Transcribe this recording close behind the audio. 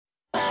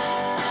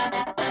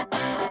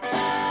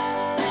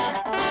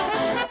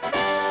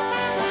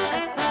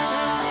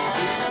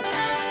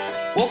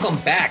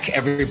Welcome back,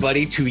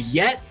 everybody, to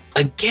yet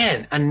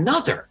again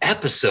another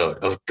episode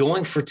of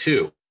Going for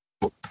Two.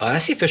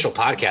 That's the official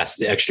podcast,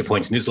 the Extra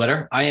Points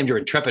newsletter. I am your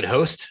intrepid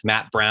host,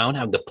 Matt Brown.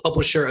 I'm the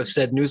publisher of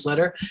said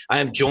newsletter. I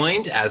am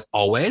joined, as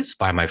always,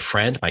 by my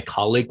friend, my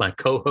colleague, my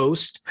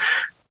co-host,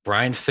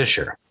 Brian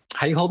Fisher.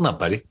 How you holding up,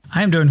 buddy?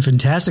 I am doing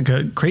fantastic.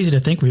 Crazy to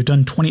think we've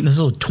done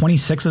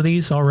 26 of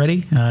these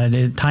already.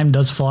 Time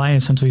does fly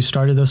since we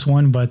started this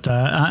one, but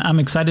I'm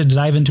excited to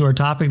dive into our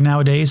topic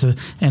nowadays and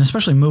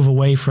especially move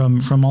away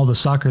from all the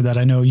soccer that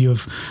I know you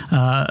have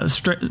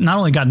not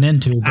only gotten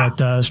into,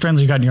 but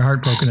strangely gotten your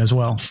heart broken as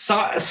well.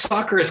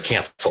 Soccer is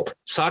canceled.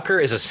 Soccer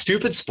is a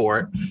stupid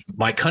sport.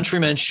 My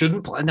countrymen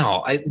shouldn't play.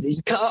 No,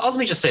 let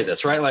me just say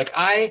this, right? Like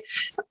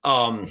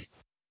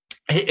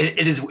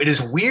It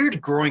is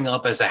weird growing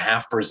up as a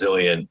half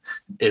Brazilian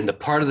in the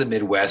part of the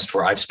Midwest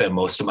where I've spent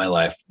most of my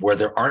life, where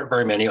there aren't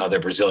very many other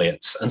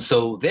Brazilians. And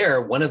so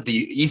one of the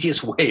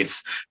easiest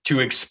ways to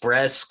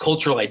express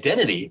cultural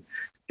identity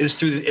is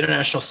through the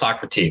international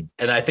soccer team.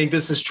 And I think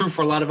this is true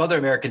for a lot of other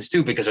Americans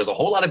too, because there's a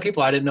whole lot of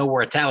people I didn't know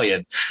were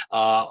Italian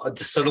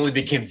suddenly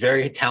became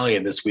very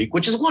Italian this week,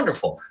 which is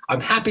wonderful.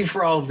 I'm happy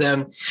for all of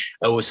them.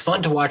 It was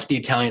fun to watch the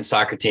Italian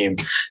soccer team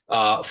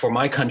for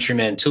my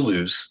countrymen to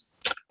lose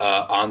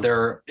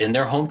in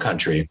their home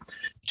country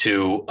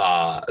to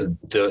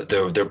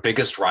their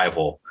biggest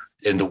rival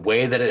in the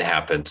way that it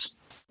happens.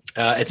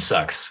 It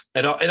sucks.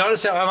 And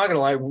honestly, I'm not going to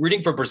lie,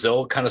 rooting for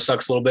Brazil kind of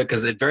sucks a little bit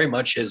because it very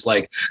much is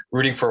like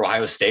rooting for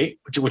Ohio State,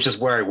 which is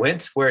where I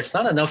went, where it's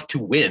not enough to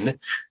win.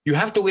 You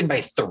have to win by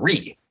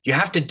 3. You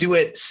have to do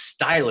it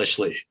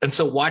stylishly. And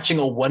so watching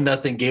a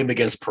 1-0 game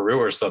against Peru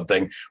or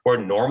something where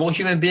normal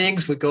human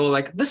beings would go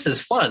like, this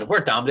is fun. We're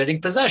dominating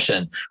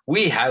possession.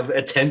 We have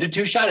a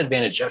 10-2 shot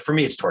advantage. For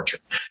me, it's torture.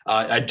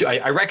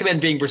 I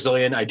recommend being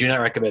Brazilian. I do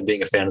not recommend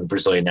being a fan of the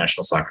Brazilian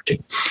national soccer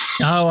team.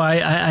 Oh,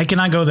 I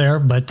cannot go there,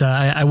 but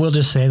I will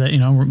just say that,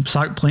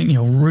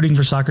 rooting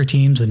for soccer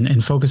teams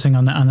and focusing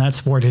on that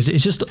sport is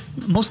just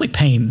mostly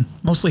pain.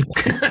 Mostly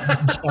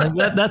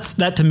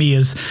that to me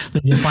is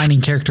the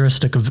defining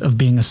characteristic of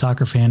being a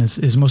soccer fan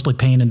is mostly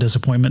pain and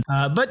disappointment.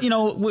 But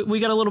we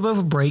got a little bit of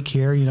a break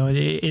here.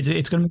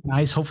 It's going to be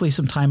nice. Hopefully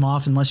some time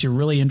off, unless you're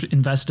really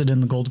invested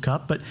in the Gold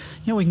Cup. But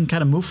we can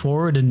kind of move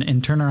forward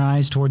and turn our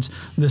eyes towards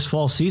this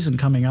fall season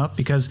coming up,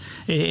 because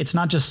it's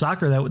not just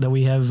soccer that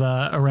we have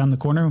around the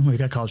corner. We've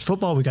got college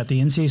football. We've got the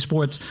NCAA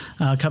sports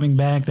coming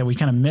back that we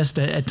kind of missed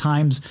at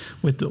times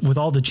with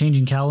all the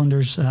changing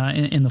calendars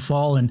in the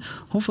fall. And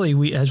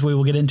hopefully as we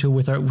will get into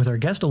with our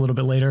guest a little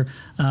bit later,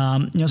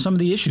 some of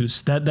the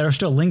issues that are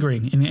still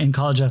lingering in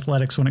college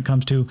athletics when it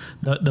comes to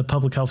the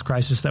public health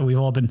crisis that we've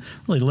all been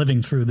really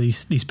living through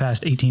these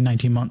past 18,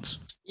 19 months.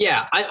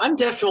 Yeah, I'm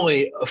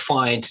definitely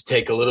fine to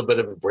take a little bit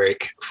of a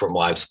break from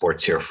live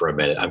sports here for a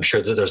minute. I'm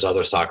sure that there's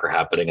other soccer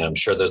happening, and I'm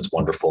sure that it's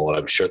wonderful, and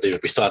I'm sure that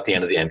we still at the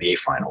end of the NBA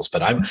finals.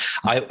 But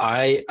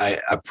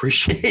I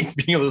appreciate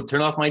being able to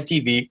turn off my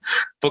TV,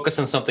 focus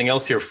on something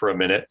else here for a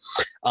minute.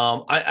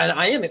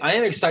 I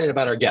am excited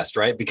about our guest,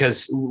 right?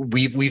 Because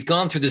we've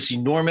gone through this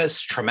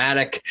enormous,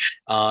 traumatic,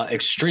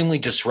 extremely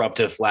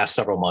disruptive last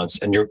several months,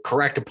 and you're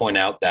correct to point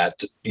out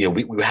that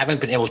we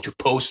haven't been able to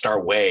post our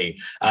way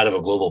out of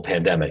a global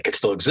pandemic. It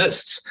still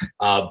exists.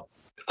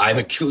 I'm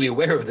acutely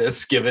aware of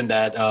this, given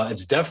that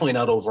it's definitely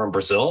not over in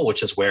Brazil,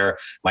 which is where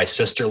my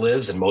sister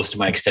lives and most of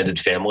my extended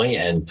family.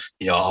 And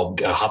I'll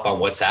hop on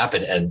WhatsApp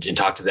and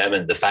talk to them,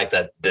 and the fact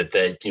that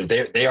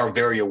they are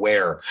very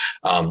aware.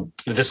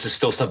 This is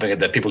still something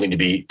that people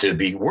need to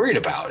be worried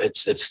about.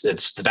 It's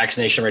the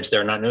vaccination rates there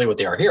are not nearly what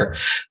they are here.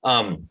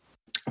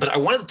 But I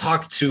wanted to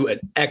talk to an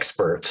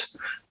expert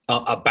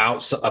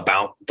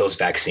about those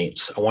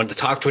vaccines. I wanted to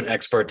talk to an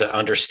expert that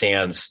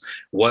understands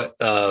what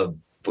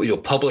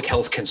public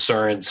health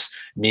concerns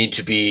need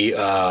to be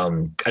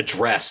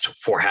addressed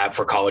for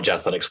college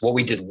athletics, what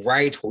we did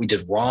right, what we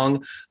did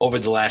wrong over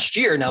the last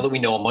year, now that we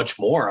know much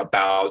more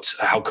about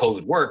how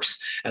COVID works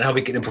and how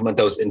we can implement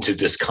those into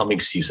this coming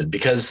season.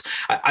 Because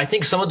I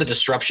think some of the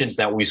disruptions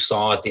that we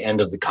saw at the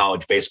end of the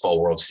College Baseball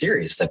World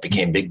Series that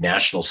became big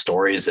national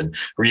stories and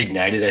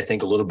reignited, I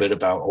think, a little bit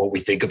about what we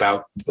think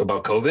about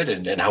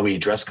COVID and how we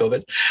address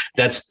COVID.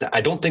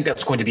 I don't think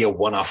that's going to be a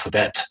one-off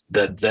event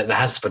that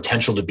has the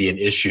potential to be an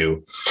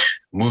issue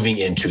moving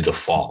into the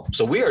fall.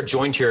 So we are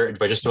joined here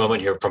by just a moment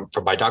here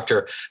by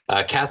Dr.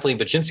 Kathleen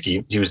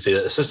Baczynski, who's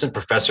the assistant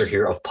professor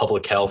here of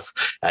public health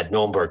at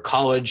Muhlenberg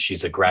College.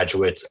 She's a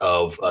graduate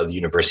of the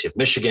University of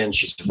Michigan.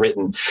 She's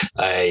written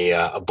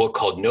a book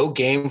called No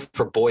Game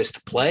for Boys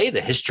to Play,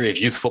 The History of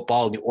Youth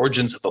Football and the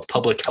Origins of a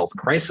Public Health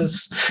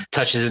Crisis.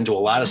 Touches into a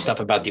lot of stuff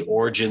about the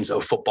origins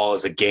of football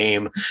as a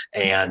game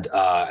and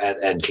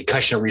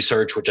concussion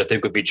research, which I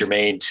think would be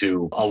germane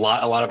to a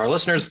lot of our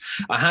listeners.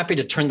 I'm happy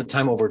to turn the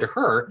time over to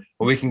her,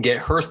 where we can get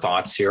her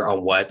thoughts here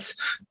on what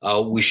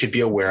we should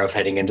be aware of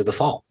heading into the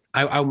fall.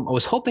 I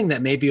was hoping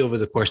that maybe over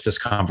the course of this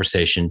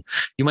conversation,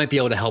 you might be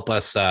able to help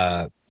us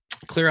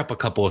clear up a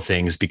couple of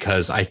things,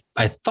 because I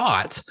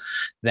thought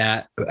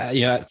that,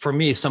 for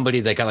me, somebody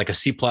that got like a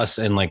C+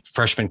 in like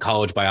freshman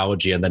college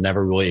biology and then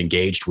never really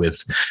engaged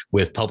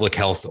with public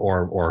health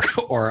or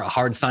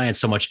hard science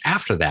so much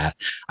after that,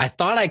 I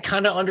thought I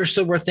kind of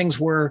understood where things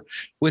were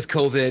with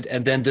COVID.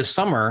 And then this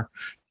summer,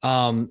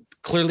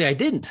 clearly I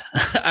didn't.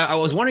 I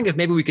was wondering if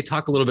maybe we could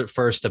talk a little bit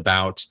first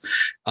about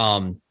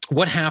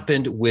what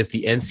happened with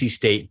the NC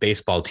State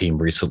baseball team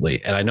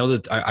recently. And I know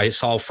that I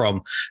saw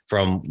from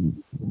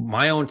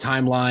my own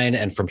timeline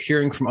and from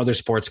hearing from other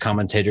sports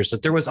commentators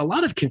that there was a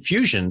lot of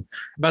confusion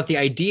about the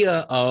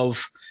idea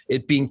of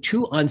it being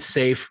too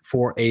unsafe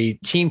for a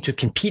team to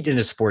compete in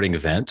a sporting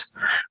event,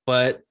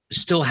 but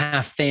still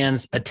have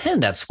fans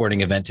attend that sporting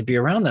event, to be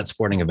around that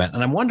sporting event.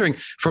 And I'm wondering,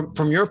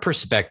 from your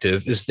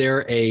perspective, is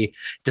there a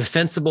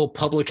defensible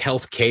public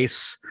health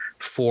case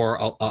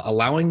for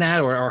allowing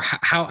that, or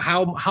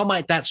how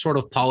might that sort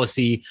of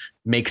policy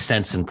make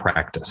sense in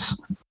practice?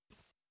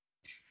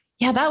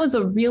 Yeah, that was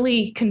a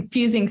really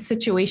confusing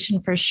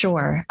situation for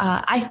sure.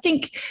 I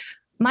think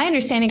my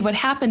understanding of what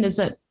happened is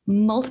that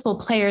multiple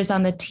players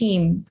on the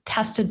team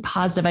tested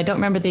positive. I don't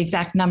remember the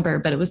exact number,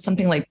 but it was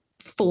something like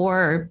 4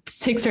 or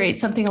 6 or 8,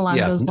 something along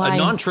those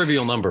lines. A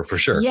non-trivial number for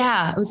sure.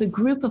 Yeah, it was a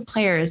group of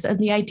players. And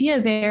the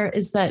idea there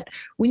is that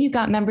when you've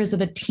got members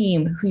of a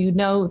team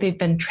who they've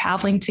been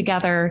traveling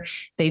together,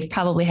 they've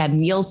probably had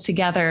meals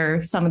together,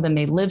 some of them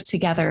may live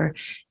together,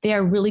 they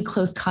are really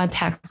close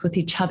contacts with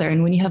each other.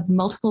 And when you have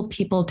multiple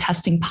people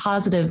testing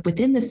positive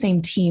within the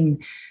same team,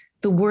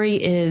 the worry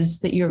is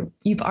that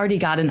you've already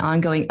got an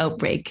ongoing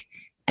outbreak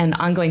and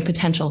ongoing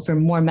potential for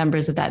more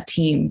members of that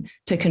team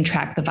to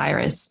contract the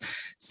virus.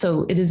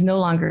 So it is no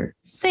longer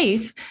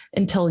safe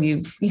until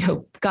you've,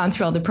 gone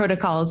through all the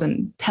protocols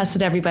and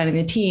tested everybody in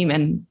the team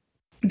and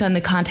done the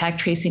contact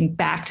tracing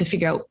back to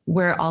figure out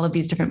where all of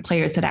these different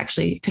players had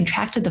actually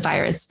contracted the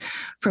virus,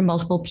 for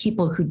multiple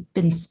people who'd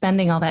been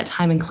spending all that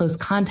time in close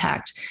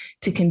contact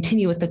to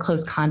continue with the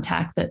close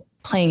contact that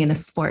playing in a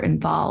sport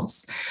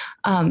involves.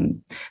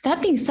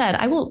 That being said,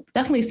 I will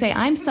definitely say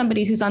I'm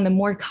somebody who's on the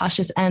more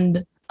cautious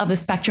end of the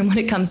spectrum when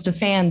it comes to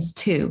fans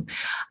too.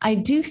 I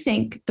do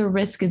think the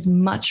risk is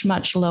much,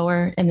 much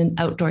lower in an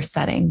outdoor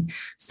setting.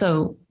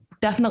 So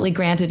definitely,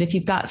 granted, if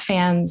you've got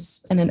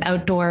fans in an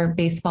outdoor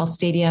baseball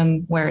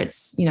stadium where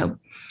it's,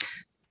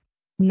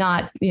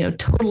 not,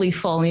 totally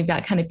full and you've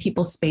got kind of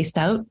people spaced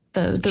out,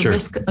 the Sure.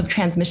 risk of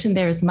transmission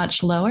there is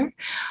much lower.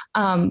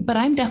 But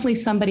I'm definitely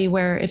somebody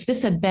where if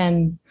this had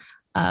been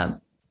a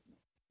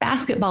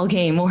basketball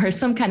game or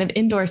some kind of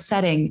indoor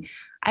setting,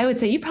 I would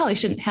say you probably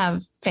shouldn't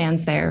have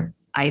fans there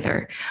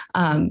either.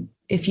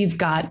 If you've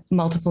got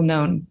multiple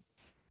known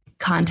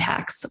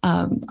contacts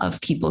of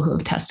people who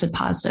have tested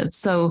positive.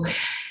 So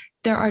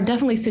there are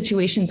definitely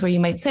situations where you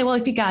might say, well,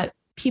 if you got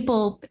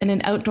people in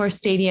an outdoor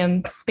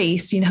stadium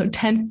spaced,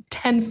 10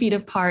 feet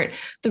apart,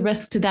 the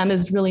risk to them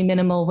is really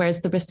minimal.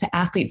 Whereas the risk to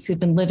athletes who've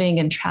been living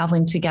and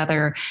traveling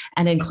together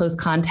and in close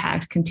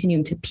contact,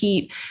 continuing to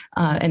compete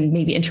and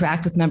maybe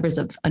interact with members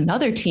of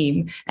another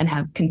team and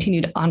have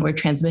continued onward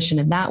transmission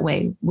in that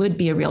way would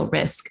be a real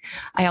risk.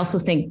 I also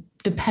think,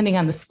 depending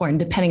on the sport and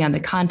depending on the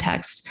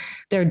context,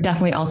 there are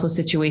definitely also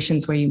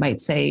situations where you might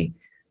say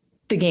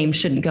the game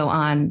shouldn't go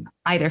on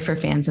either for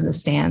fans in the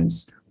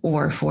stands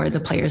or for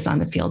the players on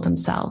the field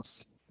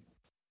themselves.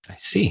 I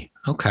see.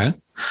 Okay.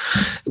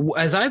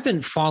 As I've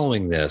been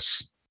following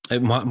this,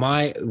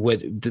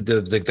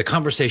 the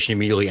conversation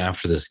immediately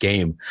after this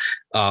game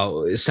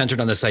centered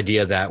on this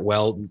idea that,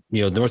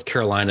 North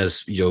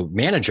Carolina's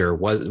manager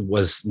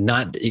was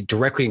not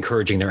directly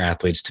encouraging their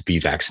athletes to be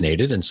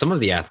vaccinated, and some of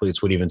the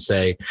athletes would even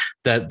say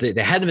that they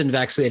hadn't been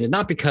vaccinated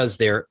not because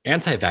they're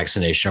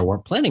anti-vaccination or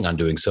weren't planning on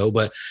doing so,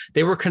 but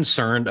they were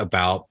concerned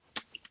about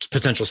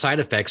potential side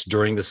effects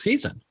during the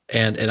season.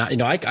 And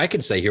I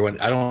can say here,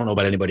 I don't know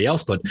about anybody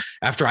else, but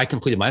after I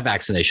completed my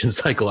vaccination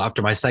cycle,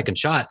 after my second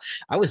shot,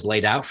 I was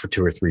laid out for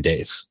 2 or 3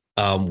 days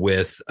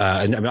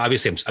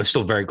obviously I'm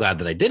still very glad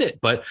that I did it,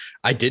 but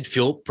I did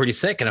feel pretty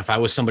sick. And if I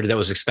was somebody that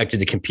was expected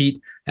to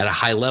compete at a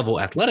high level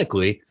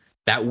athletically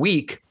that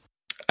week,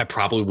 I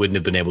probably wouldn't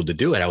have been able to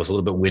do it. I was a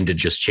little bit winded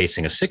just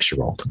chasing a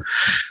 6-year-old.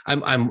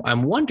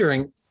 I'm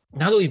wondering,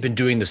 now that we've been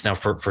doing this now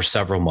for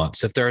several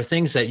months, if there are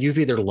things that you've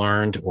either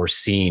learned or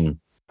seen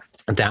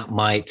that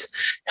might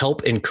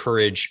help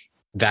encourage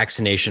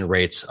vaccination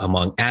rates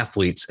among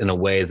athletes in a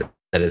way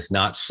that is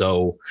not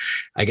so,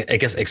 I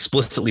guess,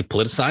 explicitly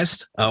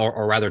politicized,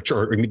 or rather,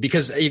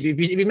 because if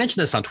you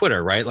mention this on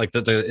Twitter, right? Like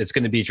it's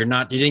going to be, if you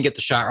didn't get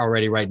the shot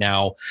already right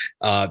now,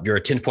 you're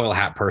a tinfoil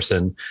hat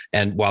person.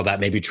 And while that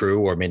may be true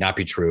or may not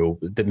be true,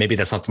 that maybe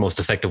that's not the most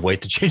effective way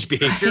to change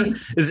behavior. Right.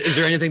 Is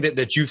there anything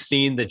that you've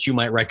seen that you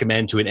might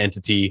recommend to an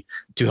entity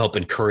to help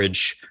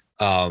encourage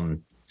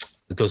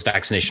those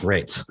vaccination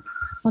rates?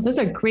 Well, those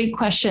are great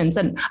questions.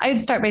 And I'd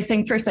start by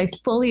saying first, I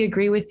fully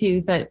agree with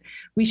you that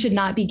we should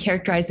not be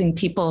characterizing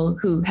people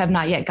who have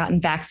not yet gotten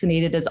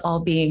vaccinated as all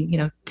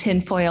being,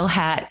 tinfoil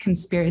hat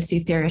conspiracy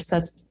theorists.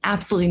 That's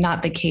absolutely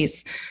not the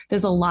case.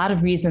 There's a lot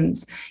of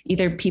reasons.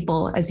 Either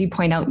people, as you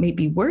point out, may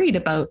be worried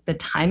about the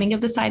timing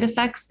of the side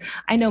effects.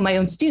 I know my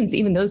own students,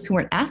 even those who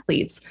weren't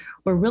athletes,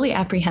 were really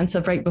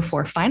apprehensive right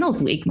before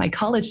finals week, my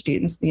college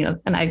students,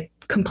 and I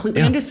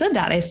completely understood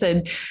that. I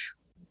said,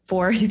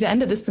 for the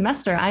end of the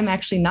semester, I'm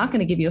actually not going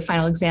to give you a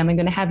final exam. I'm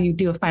going to have you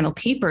do a final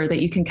paper that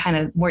you can kind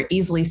of more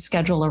easily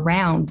schedule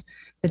around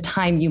the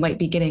time you might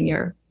be getting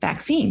your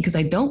vaccine, because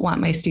I don't want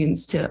my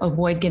students to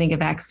avoid getting a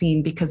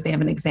vaccine because they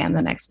have an exam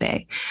the next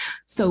day.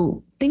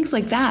 So things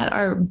like that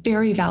are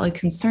very valid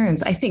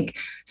concerns. I think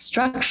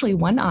structurally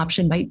one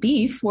option might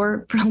be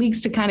for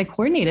leagues to kind of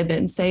coordinate a bit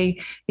and say,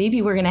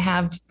 maybe we're going to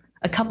have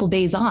a couple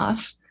days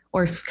off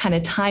or kind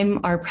of time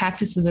our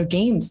practices or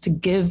games to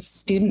give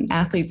student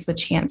athletes the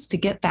chance to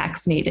get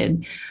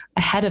vaccinated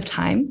ahead of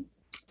time.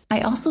 I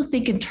also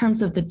think in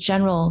terms of the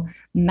general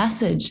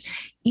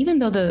message, even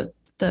though the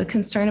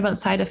concern about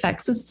side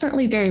effects is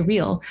certainly very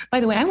real. By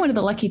the way, I'm one of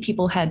the lucky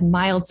people who had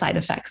mild side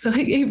effects. So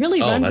it really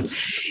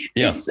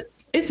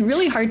it's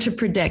really hard to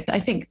predict. I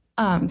think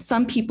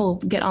some people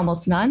get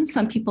almost none.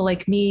 Some people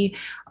like me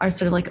are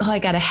sort of like, I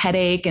got a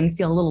headache and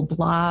feel a little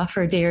blah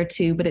for a day or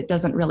two, but it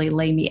doesn't really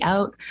lay me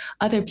out.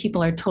 Other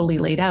people are totally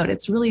laid out.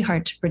 It's really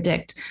hard to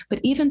predict. But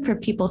even for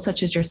people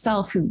such as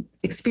yourself who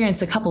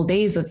experience a couple of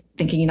days of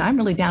thinking, I'm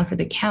really down for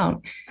the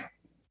count,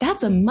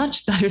 that's a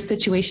much better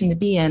situation to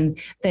be in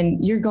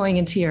than you're going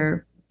into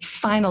your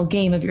final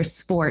game of your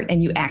sport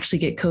and you actually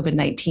get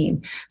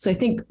COVID-19. So I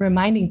think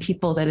reminding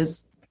people that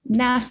is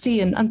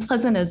nasty and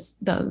unpleasant as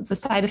the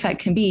side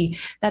effect can be,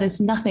 that is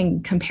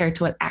nothing compared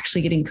to what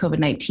actually getting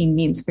COVID-19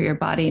 means for your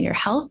body and your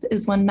health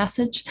is one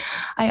message.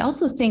 I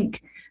also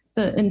think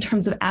that in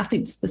terms of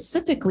athletes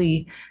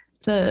specifically,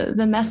 the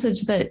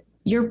message that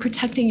you're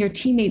protecting your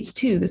teammates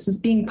too. This is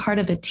being part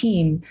of a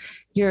team.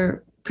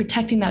 You're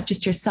protecting not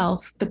just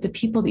yourself, but the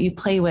people that you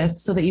play with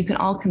so that you can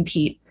all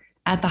compete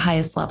at the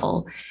highest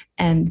level.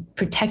 And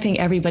protecting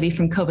everybody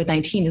from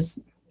COVID-19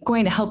 is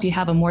going to help you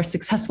have a more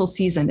successful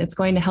season. It's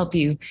going to help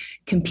you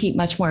compete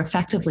much more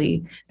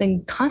effectively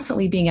than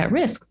constantly being at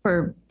risk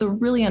for the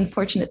really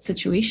unfortunate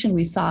situation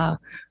we saw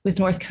with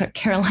North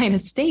Carolina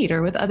State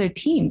or with other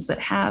teams that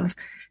have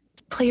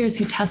players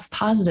who test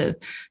positive.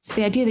 So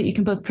the idea that you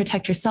can both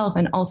protect yourself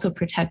and also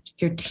protect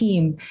your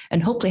team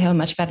and hopefully have a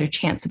much better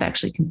chance of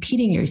actually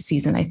competing your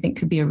season, I think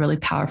could be a really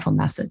powerful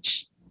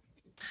message.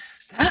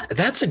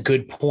 That's a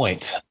good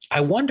point.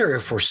 I wonder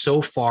if we're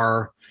so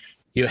far,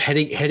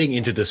 heading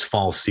into this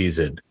fall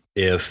season,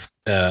 if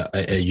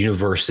a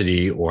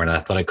university or an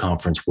athletic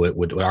conference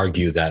would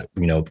argue that,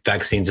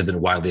 vaccines have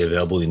been widely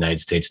available in the United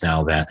States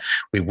now, that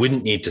we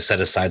wouldn't need to set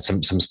aside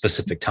some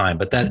specific time,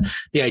 but that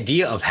the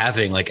idea of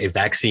having like a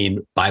vaccine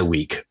bye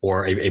week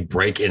or a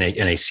break in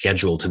a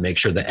schedule to make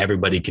sure that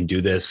everybody can do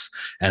this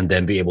and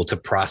then be able to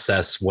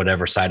process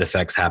whatever side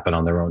effects happen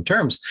on their own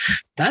terms,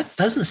 that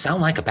doesn't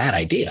sound like a bad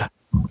idea.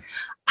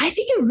 I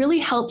think it really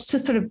helps to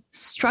sort of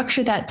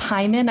structure that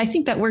time in. I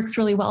think that works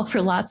really well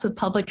for lots of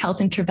public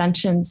health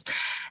interventions,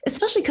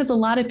 especially because a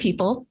lot of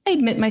people, I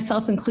admit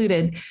myself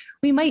included,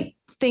 we might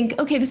think,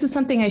 okay, this is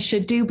something I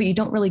should do, but you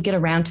don't really get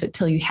around to it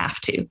till you have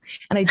to.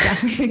 And I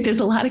definitely think there's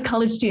a lot of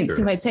college students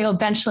who might say,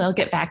 eventually I'll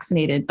get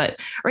vaccinated, but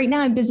right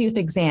now I'm busy with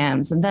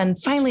exams. And then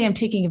finally I'm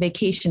taking a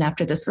vacation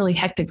after this really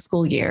hectic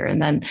school year.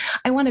 And then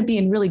I want to be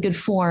in really good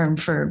form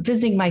for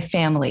visiting my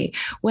family,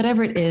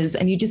 whatever it is.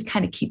 And you just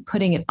kind of keep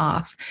putting it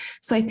off.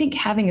 So I think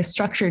having a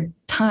structured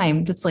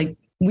time that's like,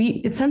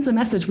 it sends a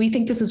message. We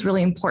think this is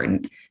really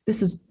important.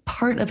 This is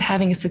part of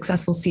having a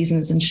successful season,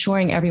 is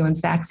ensuring everyone's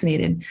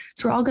vaccinated.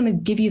 So we're all going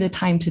to give you the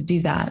time to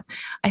do that.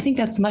 I think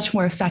that's much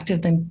more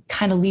effective than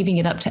kind of leaving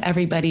it up to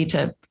everybody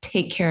to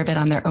take care of it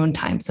on their own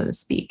time, so to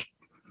speak.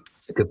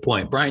 That's a good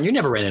point. Brian, you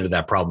never ran into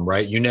that problem,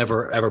 right? You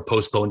never ever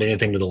postponed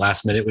anything to the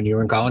last minute when you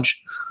were in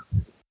college?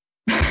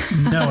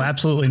 No,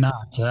 absolutely not.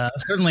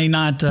 Certainly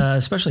not,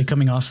 especially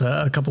coming off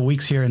a couple of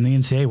weeks here in the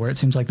NCAA, where it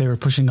seems like they were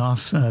pushing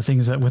off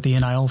things with the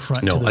NIL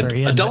front to the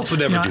very end. Adults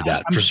would never do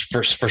that,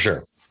 for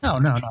sure. No,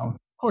 of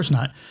course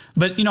not.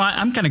 But,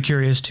 I'm kind of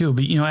curious too.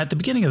 But, at the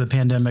beginning of the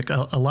pandemic,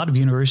 a lot of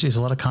universities,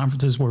 a lot of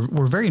conferences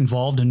were very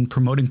involved in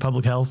promoting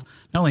public health,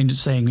 not only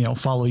just saying,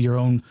 follow your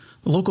own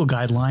local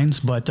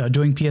guidelines, but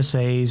doing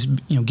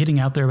PSAs, getting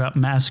out there about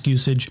mask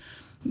usage.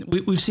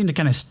 We've seen to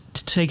kind of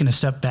taken a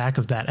step back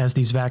of that as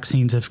these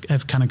vaccines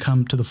have kind of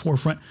come to the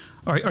forefront.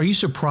 Are you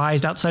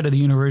surprised, outside of the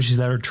universities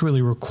that are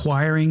truly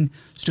requiring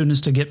students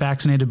to get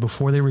vaccinated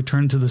before they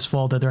return to this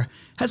fall, that there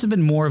hasn't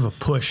been more of a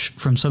push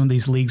from some of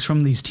these leagues,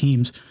 from these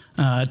teams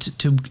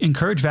to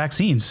encourage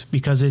vaccines?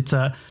 Because it's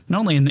not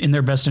only in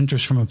their best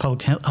interest from a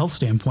public health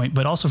standpoint,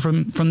 but also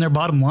from their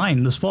bottom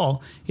line this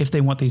fall, if they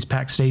want these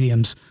packed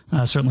stadiums,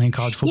 certainly in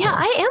college football. Yeah,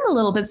 I am a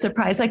little bit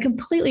surprised. I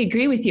completely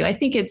agree with you. I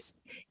think it's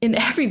in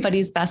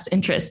everybody's best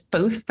interest,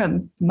 both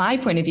from my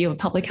point of view of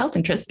public health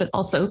interest, but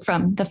also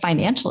from the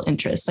financial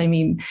interest. I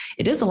mean,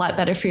 it is a lot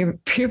better for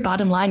your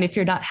bottom line if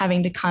you're not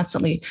having to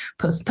constantly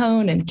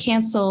postpone and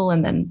cancel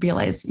and then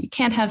realize you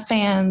can't have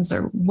fans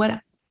or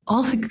what.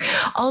 All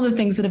the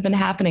things that have been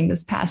happening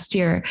this past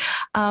year.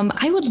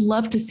 I would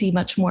love to see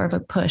much more of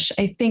a push.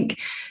 I think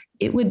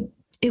it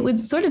would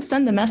sort of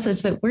send the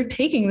message that we're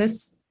taking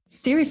this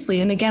seriously.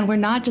 And again, we're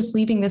not just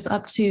leaving this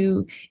up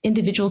to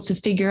individuals to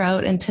figure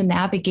out and to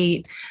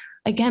navigate.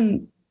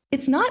 Again,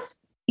 it's not,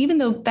 even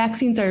though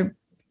vaccines are,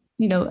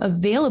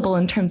 available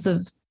in terms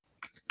of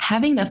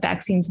having enough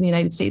vaccines in the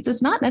United States,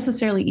 it's not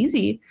necessarily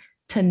easy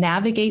to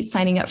navigate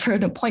signing up for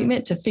an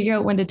appointment, to figure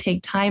out when to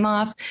take time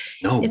off.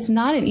 No. It's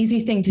not an easy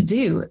thing to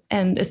do.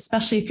 And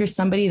especially if you're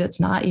somebody that's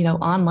not,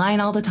 online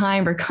all the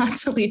time or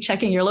constantly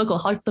checking your local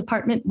health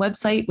department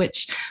website,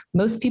 which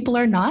most people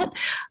are not.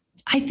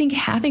 I think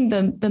having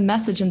the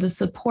message and the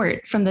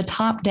support from the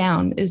top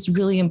down is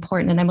really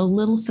important. And I'm a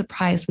little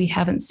surprised we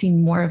haven't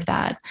seen more of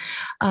that.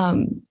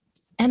 And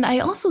I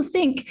also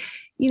think,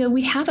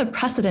 we have a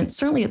precedent,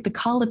 certainly at the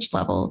college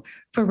level,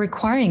 for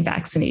requiring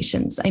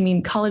vaccinations. I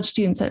mean, college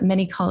students at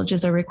many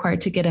colleges are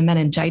required to get a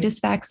meningitis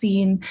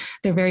vaccine.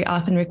 They're very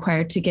often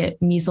required to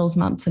get measles,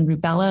 mumps, and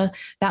rubella.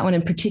 That one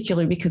in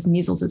particular, because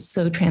measles is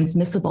so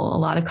transmissible.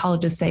 A lot of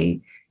colleges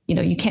say,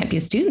 you can't be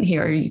a student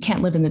here, or you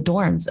can't live in the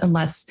dorms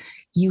unless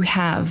you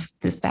have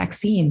this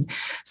vaccine.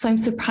 So I'm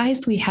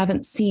surprised we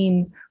haven't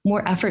seen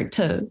more effort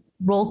to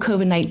roll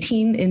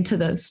COVID-19 into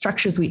the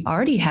structures we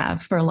already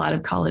have for a lot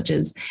of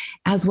colleges,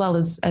 as well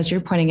as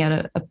you're pointing out,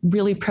 a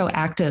really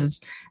proactive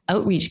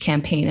outreach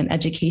campaign and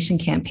education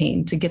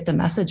campaign to get the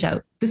message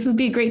out. This would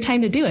be a great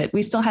time to do it.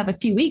 We still have a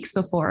few weeks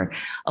before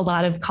a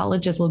lot of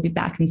colleges will be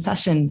back in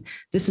session.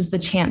 This is the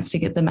chance to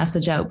get the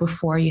message out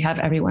before you have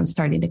everyone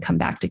starting to come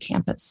back to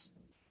campus.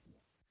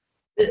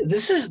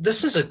 This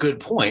is a good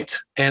point.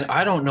 And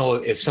I don't know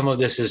if some of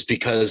this is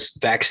because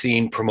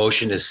vaccine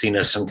promotion is seen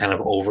as some kind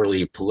of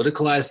overly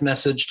politicalized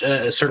message,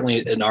 certainly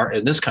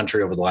in this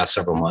country over the last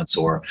several months,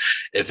 or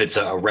if it's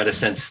a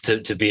reticence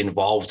to be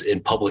involved in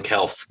public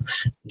health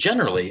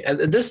generally. And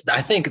this,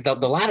 I think the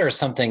latter is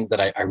something that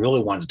I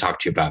really wanted to talk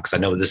to you about, because I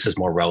know this is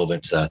more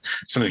relevant to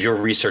some of your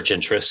research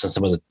interests and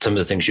some of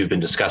the things you've been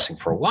discussing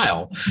for a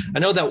while. I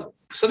know that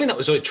something that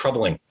was really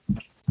troubling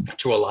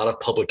to a lot of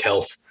public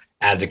health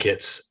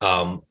advocates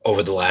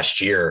over the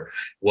last year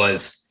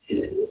was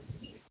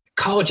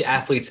college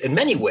athletes in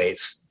many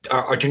ways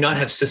do not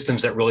have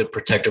systems that really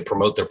protect or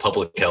promote their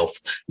public health,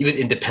 even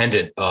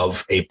independent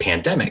of a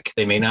pandemic.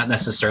 They may not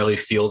necessarily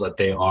feel that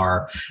they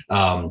are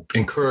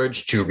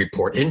encouraged to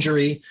report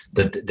injury,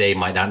 that they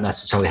might not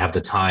necessarily have the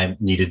time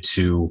needed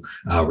to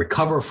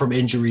recover from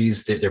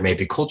injuries. There may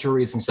be cultural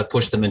reasons that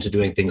push them into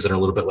doing things that are a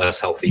little bit less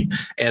healthy.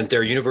 And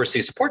their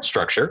university support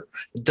structure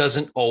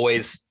doesn't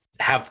always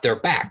have their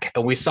back.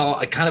 And we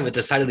saw a kind of a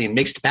decidedly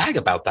mixed bag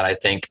about that, I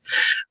think,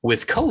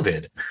 with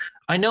COVID.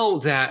 I know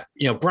that,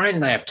 Brian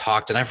and I have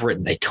talked, and I've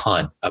written a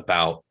ton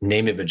about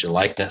name, image, and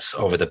likeness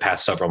over the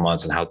past several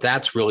months, and how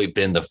that's really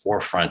been the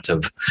forefront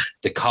of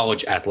the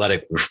college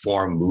athletic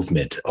reform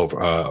movement over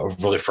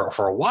really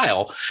for a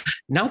while.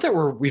 Now that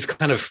we've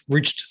kind of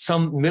reached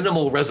some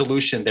minimal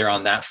resolution there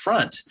on that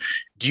front,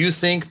 do you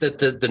think that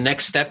the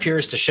next step here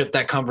is to shift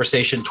that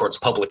conversation towards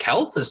public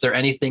health? Is there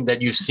anything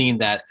that you've seen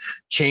that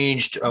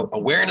changed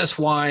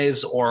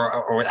awareness-wise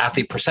or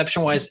athlete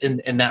perception-wise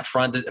in that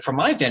front? From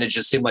my vantage,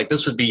 it seemed like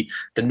this would be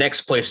the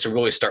next place to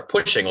really start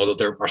pushing, although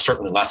there are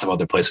certainly lots of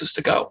other places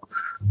to go.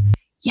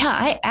 Yeah,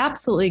 I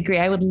absolutely agree.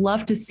 I would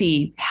love to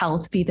see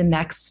health be the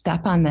next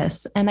step on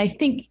this. And I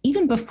think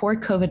even before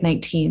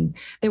COVID-19,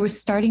 there was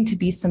starting to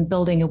be some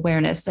building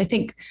awareness. I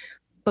think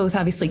both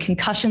obviously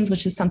concussions,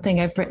 which is something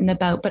I've written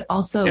about, but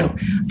also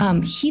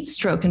heat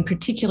stroke in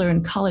particular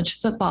in college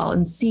football,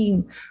 and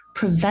seeing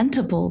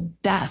preventable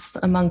deaths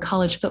among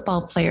college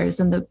football players.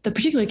 And the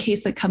particular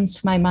case that comes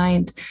to my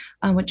mind,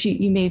 which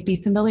you may be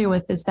familiar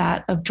with, is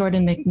that of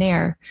Jordan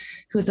McNair,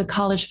 who is a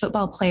college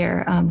football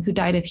player who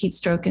died of heat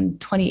stroke in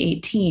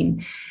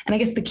 2018. And I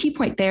guess the key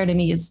point there to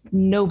me is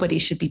nobody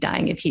should be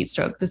dying of heat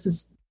stroke. This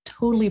is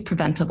totally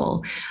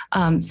preventable.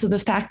 So the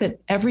fact that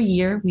every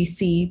year we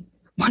see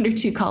 1 or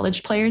 2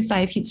 college players die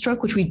of heat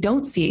stroke, which we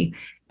don't see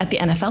at the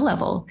NFL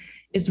level,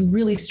 is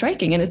really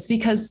striking. And it's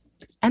because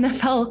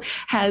NFL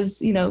has,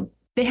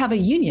 they have a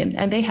union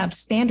and they have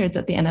standards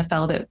at the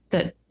NFL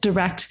that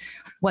direct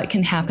what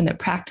can happen at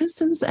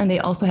practices. And they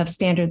also have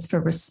standards for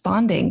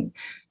responding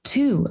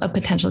to a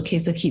potential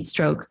case of heat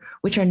stroke,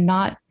 which are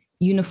not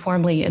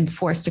uniformly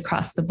enforced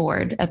across the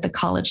board at the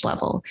college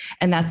level.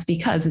 And that's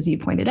because, as you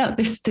pointed out,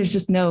 there's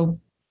just no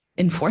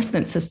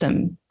enforcement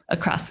system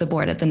across the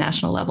board at the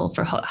national level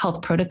for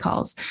health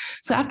protocols.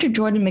 So after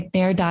Jordan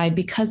McNair died,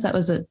 because that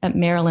was at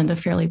Maryland, a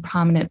fairly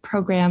prominent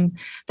program,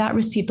 that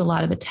received a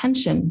lot of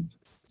attention.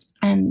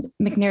 And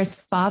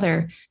McNair's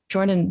father,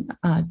 Martin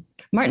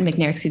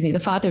McNair, the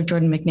father of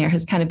Jordan McNair,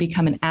 has kind of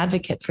become an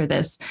advocate for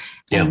this.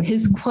 Yeah. And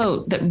his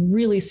quote that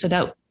really stood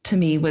out to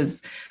me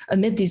was,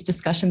 amid these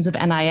discussions of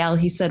NIL,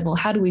 he said, well,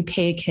 how do we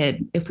pay a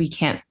kid if we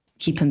can't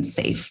keep him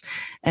safe.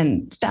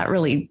 And that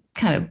really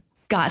kind of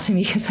got to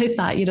me because I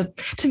thought,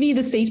 to me,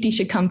 the safety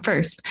should come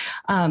first.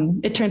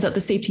 It turns out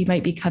the safety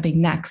might be coming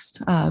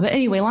next. But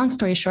anyway, long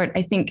story short,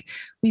 I think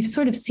we've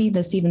sort of seen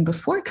this even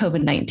before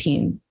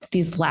COVID-19,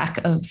 these lack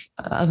of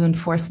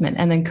enforcement.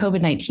 And then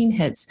COVID-19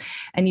 hits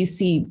and you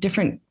see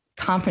different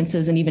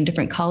conferences and even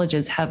different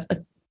colleges have a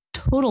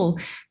total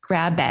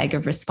grab bag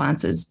of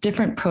responses,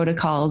 different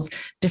protocols,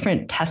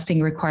 different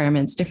testing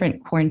requirements,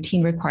 different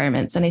quarantine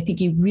requirements. And I think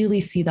you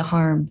really see the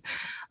harm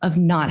of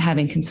not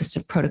having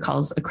consistent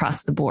protocols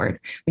across the board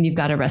when you've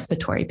got a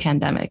respiratory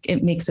pandemic.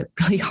 It makes it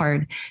really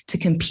hard to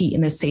compete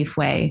in a safe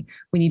way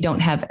when you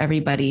don't have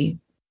everybody,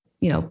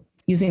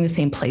 using the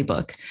same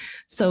playbook.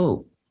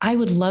 So I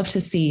would love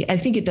to see, I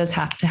think it does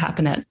have to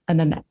happen at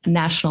a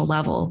national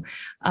level,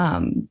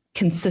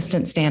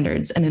 consistent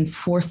standards and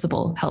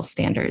enforceable health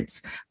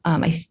standards.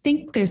 I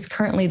think there's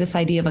currently this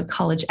idea of a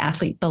college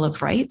athlete bill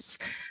of rights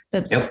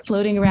that's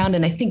floating around.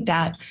 And I think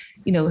that,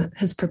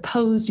 has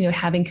proposed,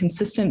 having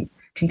consistent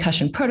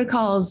concussion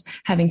protocols,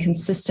 having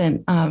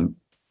consistent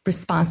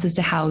responses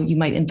to how you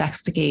might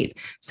investigate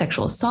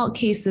sexual assault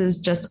cases,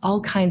 just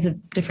all kinds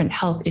of different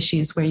health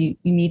issues where you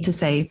need to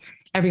say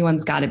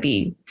everyone's got to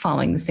be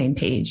following the same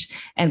page.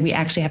 And we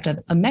actually have to have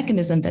a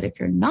mechanism that if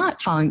you're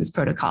not following this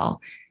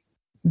protocol,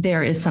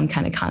 there is some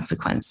kind of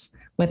consequence,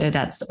 whether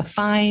that's a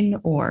fine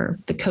or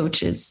the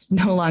coach is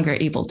no longer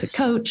able to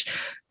coach,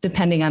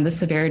 depending on the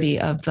severity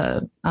of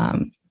the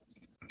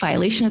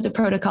violation of the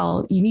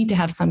protocol. You need to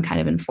have some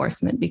kind of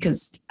enforcement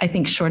because I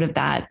think short of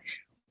that,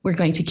 we're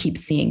going to keep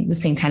seeing the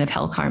same kind of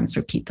health harms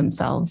repeat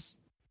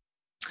themselves.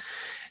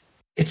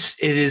 It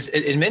is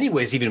in many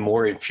ways even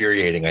more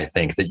infuriating, I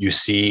think, that you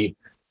see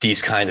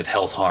these kind of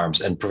health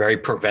harms and very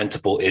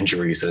preventable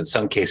injuries and in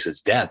some cases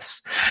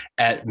deaths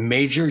at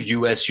major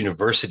U.S.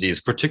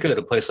 universities, particularly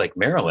at a place like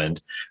Maryland,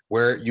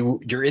 where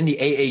you're in the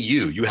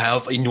AAU. You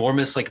have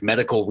enormous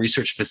medical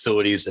research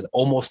facilities and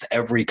almost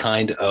every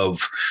kind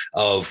of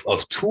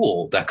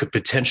tool that could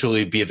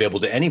potentially be available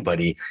to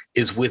anybody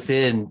is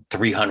within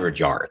 300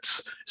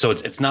 yards. So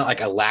it's not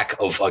like a lack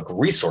of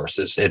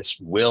resources, it's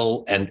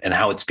will and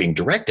how it's being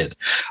directed.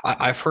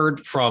 I've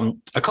heard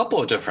from a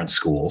couple of different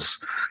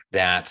schools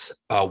that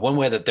one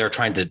way that they're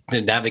trying to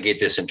navigate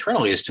this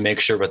internally is to make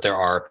sure that there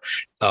are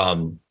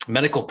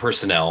medical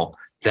personnel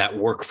that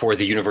work for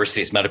the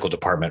university's medical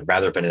department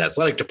rather than an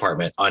athletic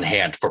department on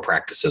hand for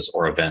practices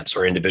or events,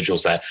 or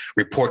individuals that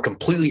report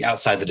completely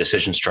outside the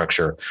decision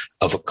structure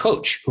of a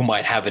coach who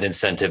might have an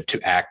incentive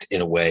to act in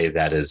a way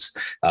that is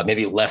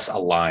maybe less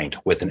aligned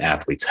with an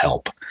athlete's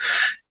help.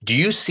 Do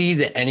you see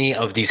that any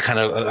of these kind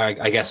of,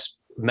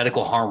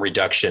 medical harm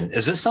reduction,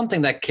 is this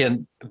something that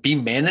can be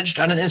managed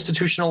on an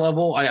institutional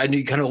level? I know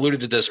you kind of alluded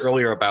to this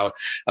earlier about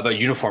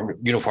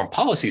uniform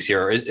policies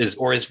here. Is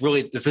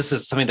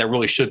this something that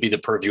really should be the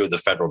purview of the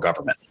federal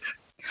government?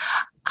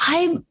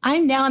 I'm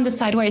now on the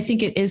side where I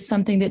think it is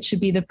something that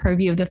should be the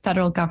purview of the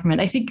federal government.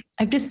 I think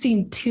I've just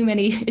seen too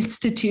many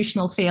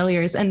institutional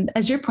failures. And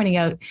as you're pointing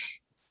out,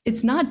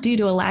 it's not due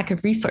to a lack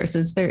of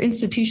resources. There are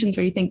institutions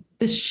where you think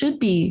this should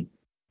be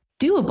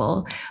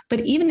doable, but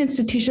even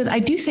institutions, I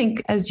do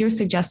think, as you're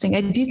suggesting,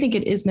 I do think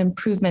it is an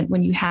improvement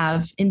when you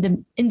have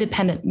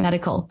independent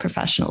medical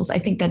professionals. I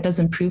think that does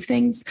improve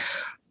things,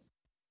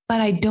 but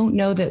I don't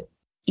know that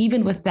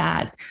even with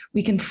that,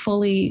 we can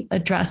fully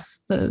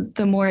address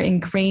the more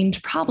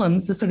ingrained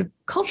problems, the sort of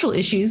cultural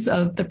issues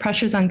of the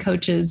pressures on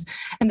coaches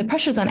and the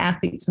pressures on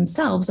athletes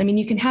themselves. I mean,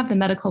 you can have the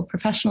medical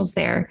professionals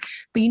there,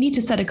 but you need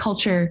to set a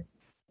culture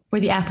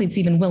where the athlete's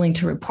even willing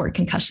to report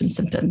concussion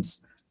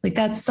symptoms.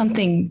 That's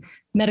something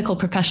medical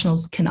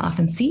professionals can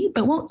often see,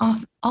 but won't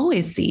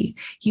always see.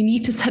 You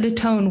need to set a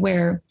tone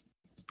where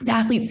the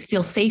athletes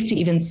feel safe to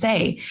even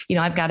say,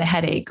 I've got a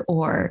headache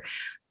or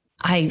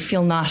I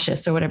feel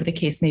nauseous or whatever the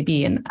case may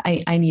be, and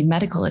I need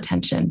medical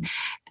attention.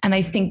 And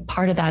I think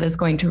part of that is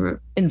going to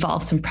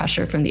involve some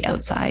pressure from the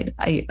outside.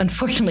 I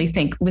unfortunately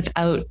think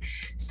without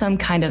some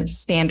kind of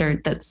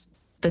standard that's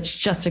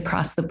just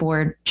across the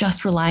board,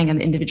 just relying on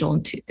the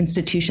individual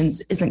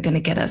institutions isn't going to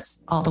get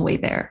us all the way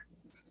there.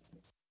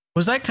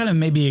 Was that kind of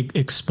maybe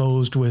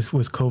exposed with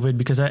COVID?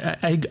 Because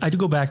I do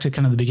go back to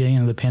kind of the beginning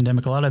of the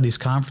pandemic. A lot of these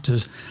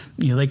conferences,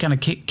 they kind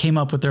of came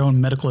up with their own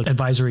medical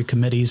advisory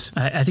committees.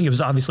 I think it was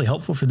obviously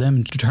helpful for them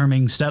in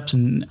determining steps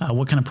and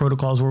what kind of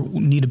protocols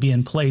need to be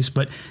in place.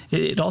 But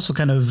it also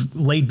kind of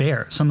laid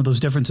bare some of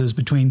those differences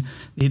between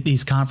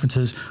these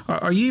conferences.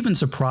 Are you even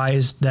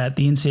surprised that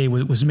the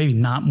NCAA was maybe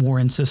not more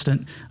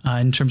insistent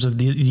in terms of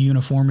the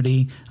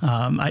uniformity?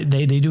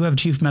 They do have a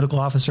chief medical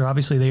officer.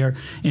 Obviously, they are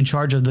in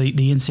charge of the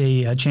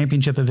NCAA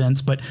championship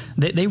events, but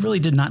they really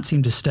did not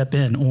seem to step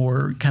in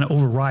or kind of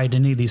override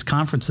any of these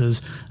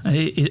conferences.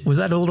 Was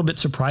that a little bit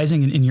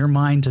surprising in your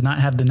mind to not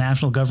have the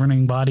national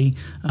governing body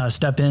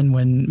step in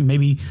when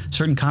maybe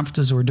certain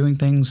conferences were doing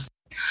things?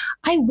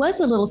 I was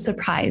a little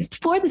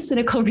surprised for the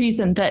cynical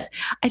reason that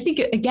I think,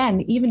 again,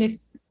 even if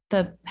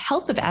the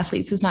health of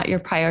athletes is not your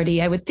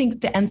priority, I would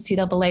think the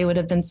NCAA would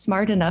have been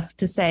smart enough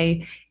to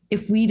say,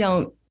 if we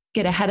don't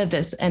get ahead of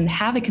this and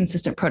have a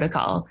consistent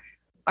protocol,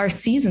 our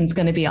season's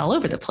going to be all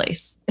over the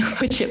place,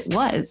 which it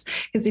was.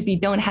 Because if you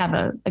don't have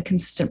a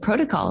consistent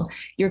protocol,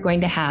 you're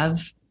going to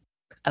have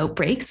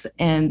outbreaks,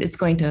 and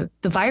the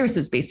virus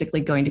is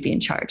basically going to be in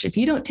charge. If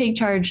you don't take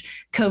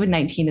charge,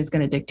 COVID-19 is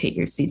going to dictate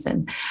your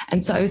season.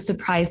 And so I was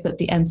surprised that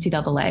the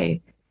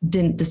NCAA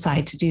didn't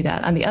decide to do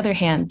that. On the other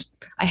hand,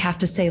 I have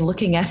to say,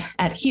 looking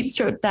at heat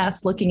stroke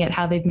deaths, looking at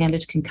how they've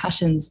managed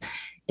concussions,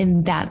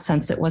 in that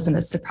sense, it wasn't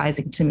as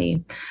surprising to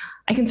me.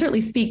 I can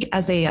certainly speak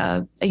as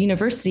a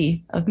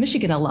University of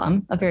Michigan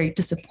alum, a very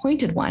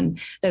disappointed one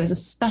that was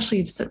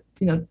especially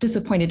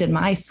disappointed in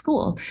my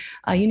school.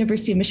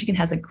 University of Michigan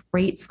has a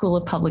great school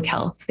of public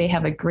health. They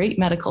have a great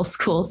medical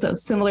school. So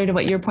similar to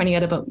what you're pointing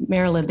out about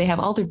Maryland, they have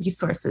all the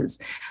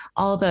resources,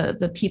 all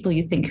the people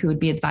you think who would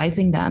be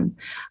advising them.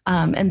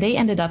 And they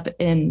ended up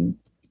in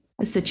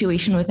a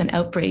situation with an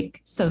outbreak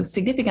so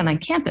significant on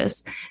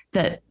campus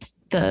that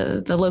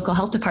the local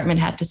health department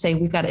had to say,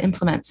 we've got to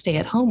implement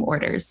stay-at-home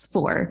orders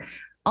for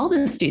all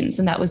the students.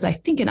 And that was, I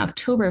think, in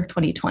October of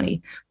 2020.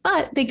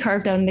 But they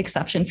carved out an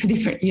exception for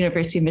the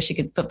University of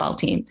Michigan football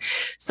team.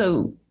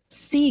 So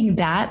seeing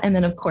that, and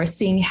then, of course,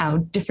 seeing how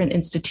different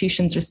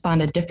institutions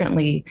responded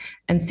differently,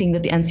 and seeing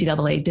that the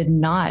NCAA did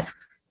not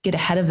get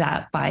ahead of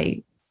that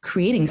by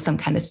creating some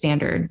kind of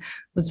standard,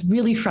 was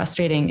really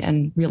frustrating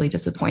and really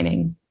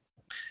disappointing.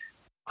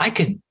 I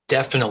could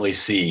definitely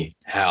see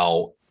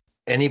how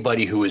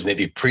anybody who is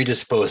maybe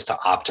predisposed to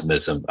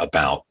optimism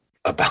about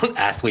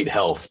athlete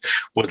health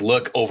would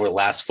look over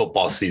last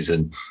football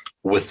season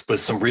with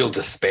some real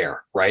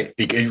despair, right?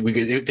 Because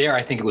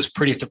I think it was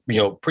pretty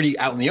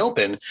out in the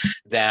open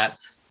that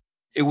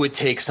it would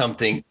take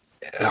something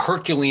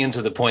Herculean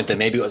to the point that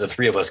maybe the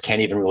three of us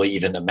can't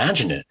even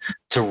imagine it,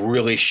 to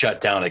really shut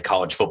down a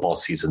college football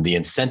season. The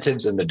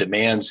incentives and the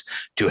demands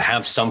to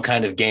have some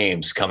kind of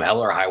games come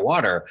hell or high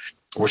water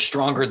were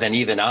stronger than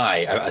even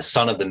I, a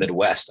son of the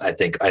Midwest, I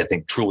think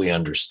truly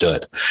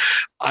understood.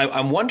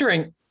 I'm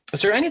wondering,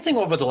 is there anything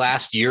over the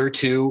last year or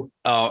two,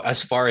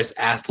 as far as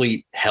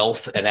athlete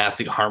health and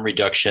athlete harm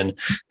reduction,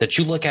 that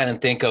you look at and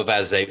think of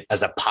as a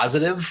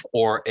positive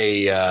or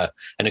an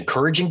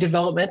encouraging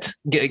development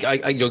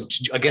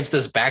against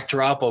this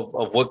backdrop of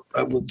what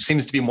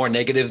seems to be more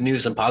negative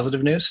news than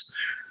positive news?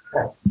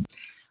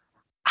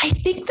 I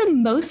think the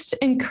most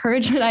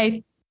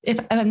encouragement if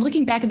I'm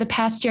looking back at the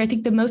past year, I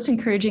think the most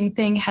encouraging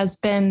thing has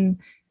been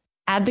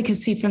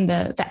advocacy from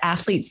the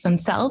athletes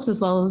themselves,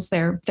 as well as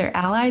their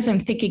allies. I'm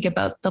thinking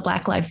about the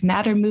Black Lives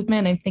Matter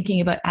movement. I'm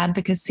thinking about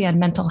advocacy on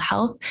mental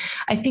health.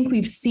 I think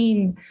we've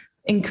seen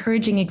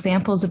encouraging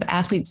examples of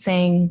athletes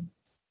saying,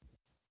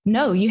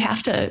 no, you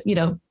have to,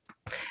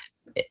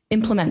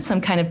 implement some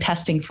kind of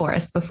testing for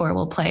us before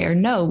we'll play, or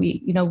no,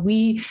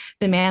 we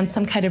demand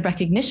some kind of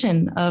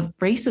recognition of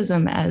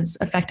racism as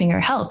affecting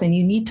our health. And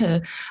you need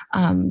to,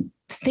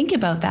 think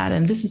about that.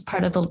 And this is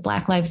part of the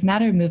Black Lives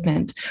Matter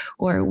movement,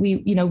 or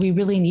we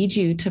really need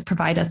you to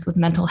provide us with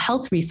mental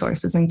health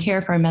resources and care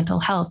for our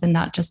mental health and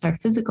not just our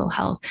physical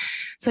health.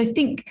 So I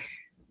think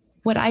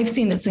what I've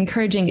seen that's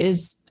encouraging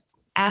is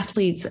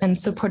athletes and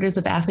supporters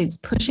of athletes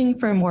pushing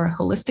for a more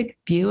holistic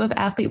view of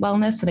athlete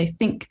wellness. And I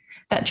think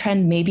that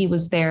trend maybe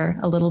was there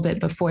a little bit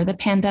before the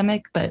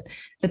pandemic, but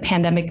the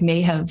pandemic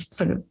may have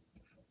sort of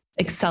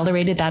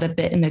accelerated that a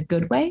bit in a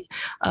good way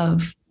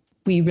of,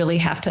 we really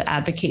have to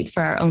advocate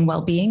for our own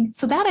well-being.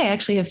 So that I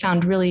actually have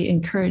found really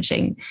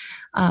encouraging.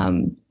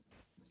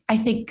 I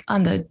think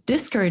on the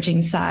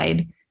discouraging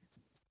side,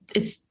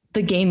 it's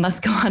the game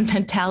must go on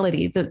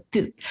mentality.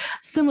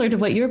 Similar to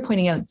what you're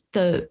pointing out,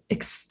 the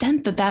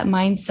extent that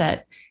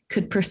mindset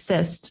could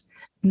persist,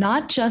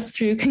 not just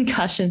through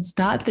concussions,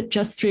 not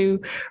just through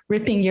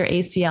ripping your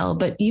ACL,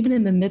 but even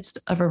in the midst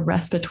of a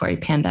respiratory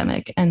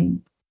pandemic,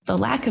 and the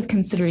lack of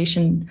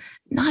consideration,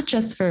 not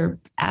just for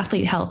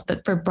athlete health,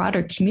 but for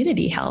broader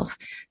community health,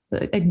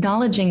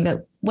 acknowledging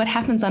that what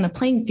happens on a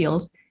playing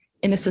field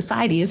in a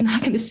society is not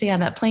going to stay on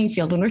that playing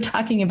field. When we're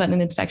talking about an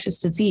infectious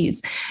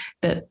disease,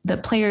 the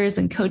players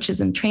and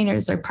coaches and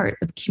trainers are part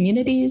of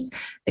communities.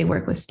 They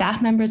work with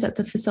staff members at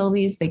the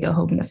facilities. They go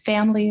home to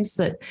families,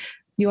 that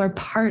you are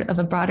part of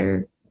a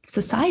broader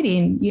society,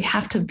 and you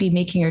have to be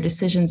making your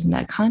decisions in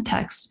that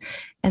context.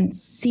 And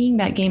seeing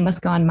that game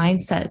must go on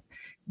mindset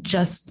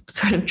just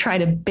sort of try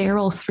to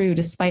barrel through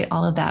despite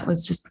all of that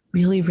was just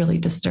really, really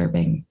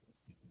disturbing.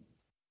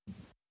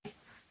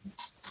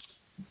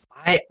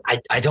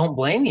 I don't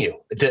blame you.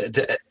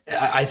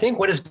 I think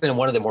what has been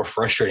one of the more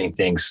frustrating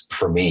things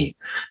for me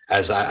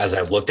as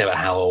I've looked at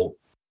how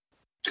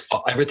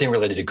everything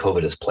related to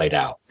COVID has played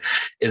out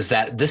is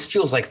that this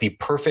feels like the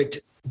perfect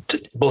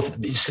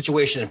both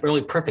situation and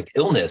really perfect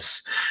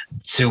illness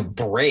to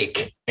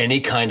break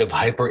any kind of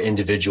hyper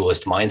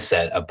individualist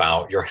mindset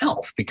about your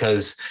health,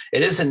 because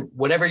it isn't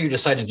whatever you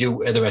decide to do,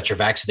 whether it's your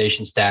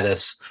vaccination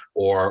status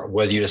or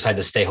whether you decide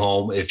to stay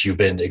home if you've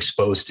been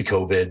exposed to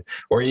COVID,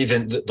 or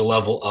even the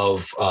level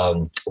of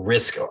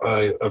risk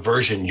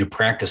aversion you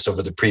practiced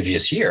over the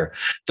previous year.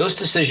 Those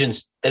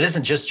decisions, that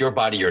isn't just your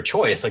body, your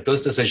choice. Like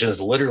those decisions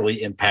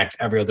literally impact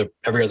every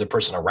other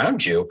person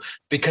around you,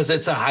 because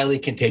it's a highly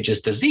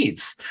contagious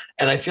disease.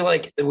 And I feel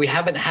like we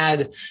haven't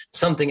had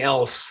something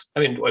else.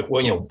 I mean, like,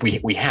 well, you know,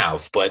 we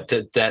have, but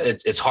that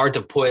it's hard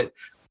to put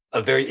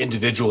a very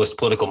individualist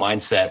political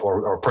mindset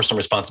or personal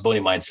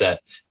responsibility mindset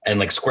and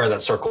like square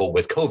that circle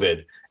with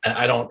COVID. And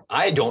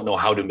I don't know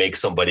how to make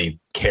somebody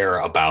care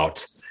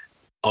about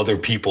other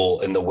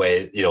people in the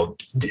way, you know,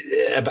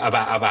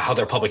 about how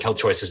their public health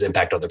choices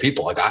impact other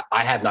people. Like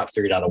I have not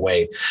figured out a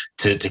way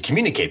to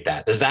communicate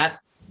that. Does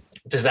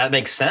that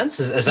make sense?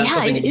 Is that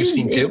something that you've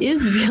seen too? It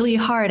is really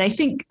hard. I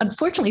think,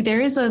 unfortunately,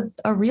 there is a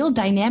real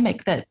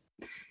dynamic that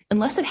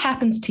unless it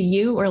happens to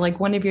you or like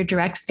one of your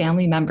direct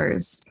family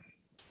members,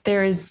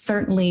 there is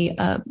certainly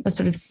a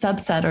sort of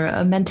subset or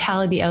a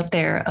mentality out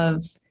there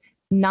of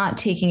not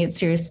taking it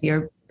seriously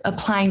or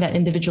applying that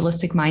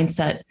individualistic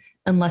mindset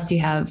unless you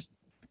have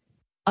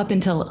up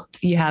until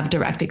you have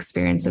direct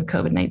experience of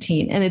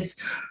COVID-19. And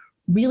it's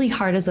really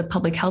hard as a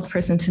public health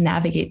person to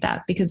navigate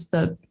that, because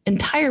the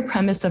entire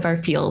premise of our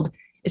field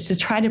is to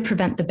try to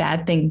prevent the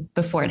bad thing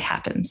before it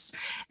happens.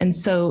 And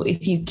so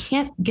if you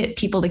can't get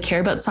people to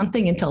care about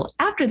something until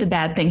after the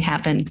bad thing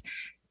happened,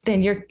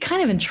 then you're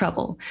kind of in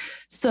trouble.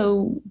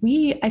 So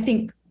I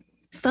think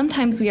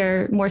sometimes we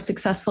are more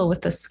successful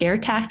with the scare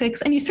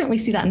tactics, and you certainly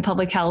see that in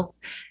public health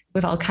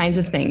with all kinds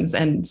of things.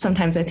 And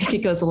sometimes I think it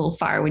goes a little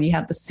far when you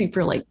have the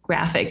super like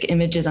graphic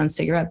images on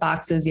cigarette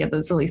boxes. You have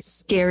those really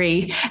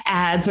scary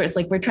ads where it's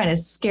like, we're trying to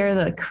scare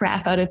the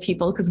crap out of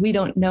people because we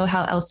don't know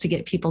how else to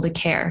get people to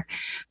care.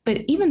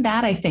 But even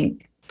that, I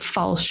think,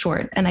 falls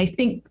short. And I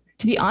think,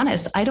 to be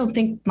honest, I don't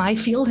think my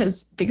field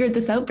has figured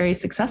this out very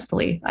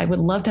successfully. I would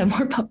love to have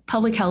more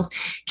public health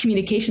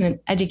communication and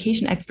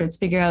education experts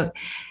figure out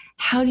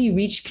how do you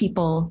reach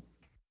people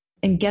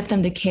and get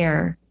them to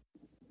care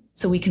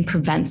so we can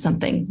prevent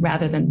something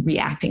rather than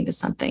reacting to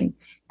something.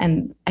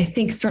 And I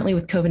think certainly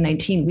with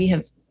COVID-19, we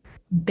have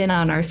been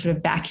on our sort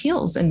of back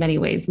heels in many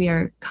ways. We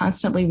are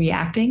constantly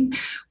reacting.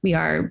 We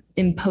are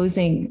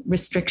imposing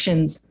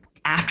restrictions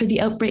after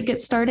the outbreak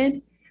gets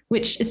started,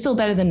 which is still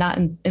better than not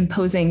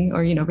imposing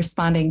or,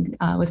 responding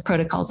with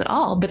protocols at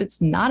all, but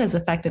it's not as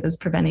effective as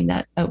preventing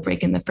that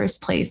outbreak in the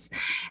first place.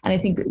 And I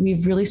think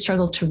we've really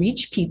struggled to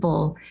reach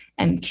people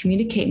and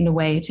communicate in a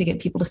way to get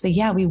people to say,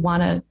 yeah, we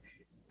want to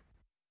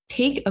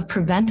take a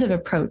preventive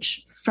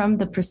approach from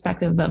the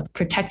perspective of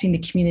protecting the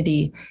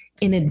community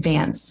in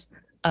advance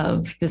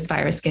of this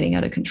virus getting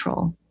out of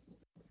control.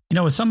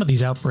 With some of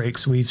these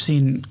outbreaks, we've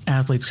seen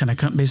athletes kind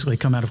of basically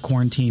come out of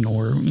quarantine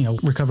or,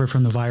 recover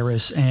from the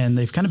virus, and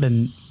they've kind of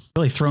been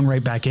really thrown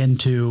right back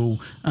into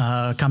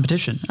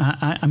competition.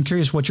 I'm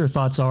curious what your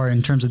thoughts are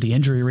in terms of the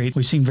injury rate.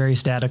 We've seen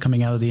various data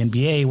coming out of the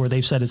NBA where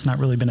they've said it's not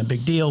really been a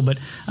big deal, but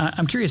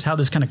I'm curious how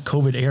this kind of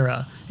COVID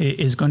era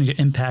is going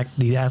to impact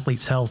the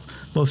athlete's health,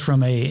 both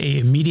from a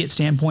immediate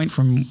standpoint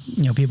from,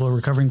 people are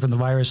recovering from the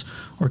virus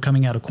or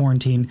coming out of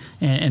quarantine,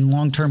 and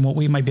long-term, what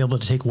we might be able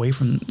to take away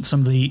from some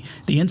of the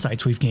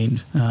insights we've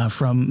gained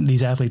from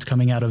these athletes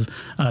coming out of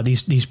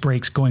these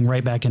breaks, going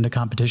right back into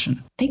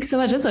competition. Thanks so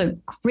much. That's a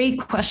great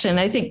question.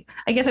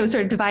 I guess I would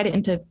sort of divide it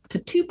into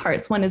two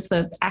parts. One is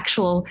the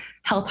actual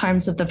health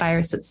harms of the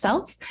virus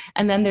itself.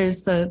 And then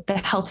there's the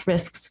health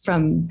risks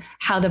from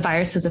how the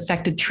virus has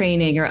affected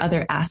training or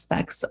other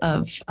aspects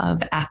of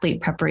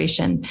athlete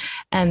preparation.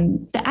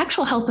 And the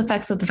actual health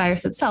effects of the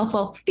virus itself,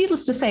 well,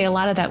 needless to say, a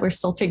lot of that we're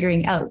still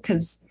figuring out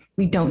because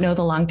we don't know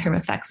the long-term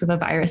effects of a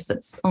virus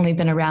that's only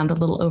been around a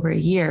little over a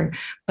year.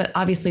 But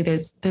obviously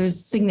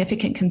there's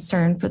significant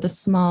concern for the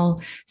small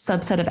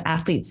subset of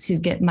athletes who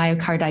get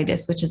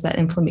myocarditis, which is that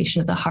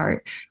inflammation of the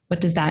heart. What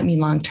does that mean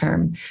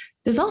long-term?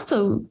 There's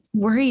also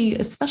worry,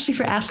 especially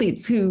for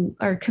athletes who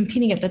are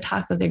competing at the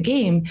top of their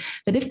game,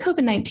 that if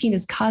COVID-19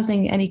 is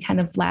causing any kind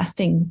of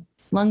lasting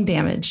lung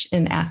damage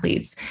in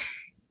athletes,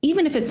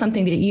 even if it's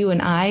something that you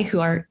and I, who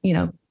are,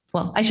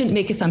 well, I shouldn't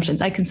make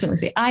assumptions. I can certainly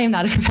say I am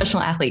not a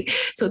professional athlete.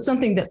 So it's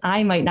something that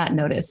I might not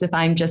notice if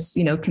I'm just,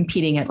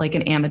 competing at like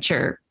an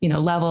amateur,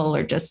 level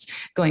or just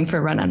going for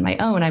a run on my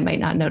own, I might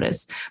not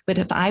notice. But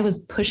if I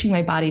was pushing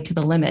my body to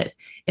the limit,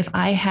 if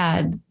I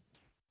had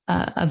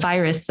a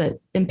virus that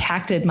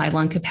impacted my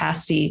lung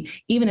capacity,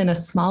 even in a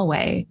small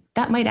way,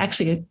 that might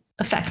actually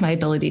affect my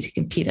ability to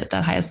compete at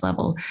that highest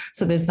level.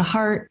 So there's the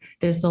heart,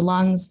 there's the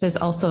lungs, there's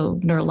also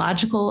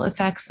neurological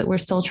effects that we're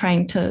still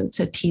trying to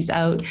tease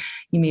out.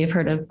 You may have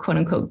heard of quote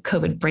unquote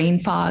COVID brain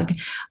fog.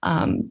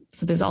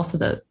 So there's also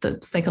the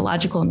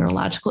psychological and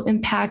neurological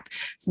impact.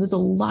 So there's a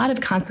lot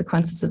of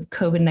consequences of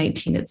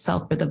COVID-19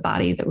 itself for the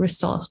body that we're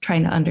still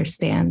trying to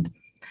understand.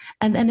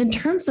 And then in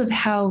terms of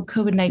how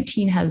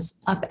COVID-19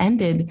 has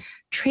upended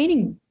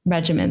training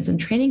regimens and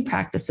training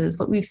practices,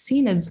 what we've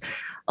seen is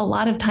a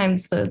lot of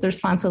times the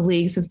response of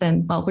leagues has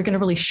been, well, we're going to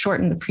really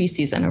shorten the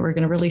preseason, or we're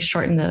going to really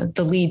shorten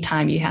the lead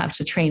time you have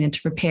to train and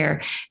to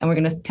prepare. And we're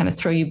going to kind of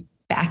throw you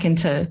back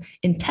into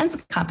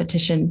intense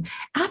competition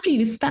after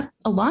you've spent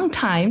a long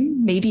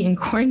time, maybe in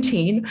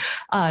quarantine,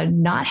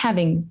 not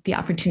having the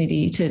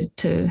opportunity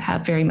to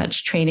have very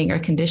much training or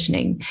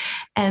conditioning.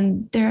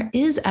 And there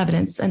is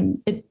evidence,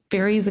 and it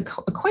varies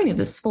according to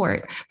the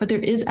sport, but there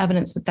is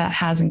evidence that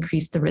has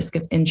increased the risk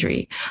of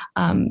injury.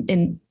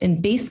 In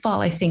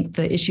baseball, I think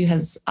the issue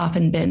has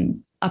often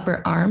been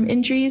upper arm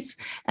injuries.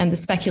 And the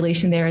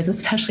speculation there is,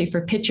 especially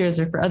for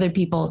pitchers or for other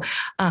people,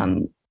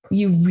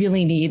 you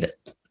really need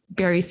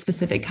very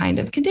specific kind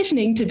of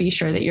conditioning to be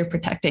sure that you're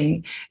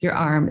protecting your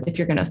arm if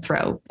you're going to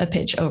throw a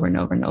pitch over and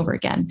over and over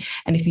again.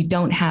 And if you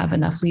don't have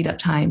enough lead up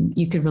time,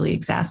 you could really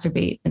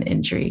exacerbate an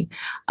injury.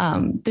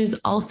 There's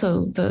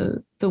also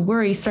the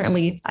worry,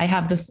 certainly I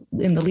have this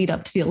in the lead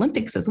up to the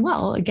Olympics as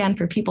well, again,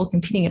 for people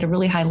competing at a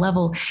really high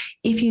level,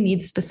 if you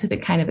need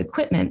specific kind of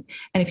equipment,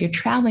 and if you're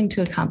traveling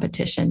to a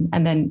competition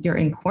and then you're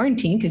in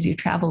quarantine because you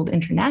traveled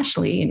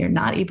internationally and you're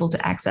not able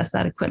to access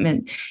that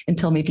equipment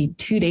until maybe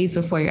 2 days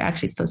before you're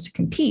actually supposed to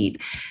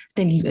compete,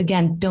 then you,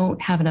 again,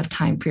 don't have enough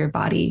time for your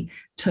body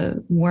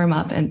to warm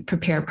up and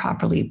prepare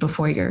properly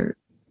before you're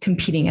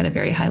competing at a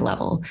very high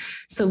level.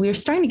 So we're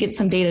starting to get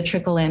some data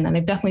trickle in, and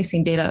I've definitely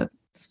seen data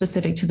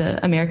specific to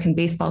the American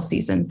baseball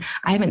season.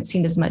 I haven't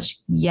seen as much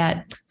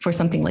yet for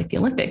something like the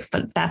Olympics,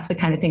 but that's the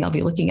kind of thing I'll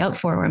be looking out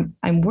for. Where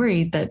I'm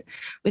worried that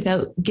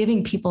without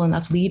giving people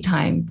enough lead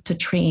time to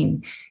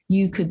train,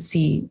 you could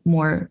see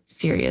more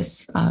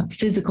serious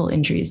physical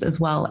injuries, as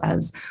well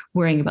as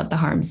worrying about the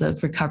harms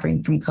of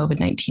recovering from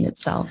COVID-19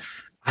 itself.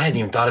 I hadn't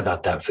even thought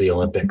about that for the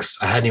Olympics.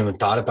 I hadn't even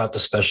thought about the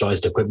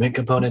specialized equipment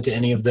component to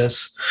any of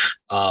this.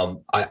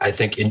 I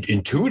think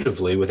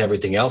intuitively with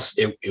everything else,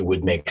 it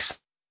would make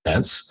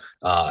sense.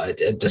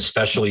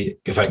 Especially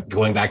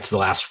going back to the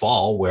last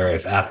fall, where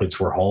if athletes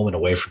were home and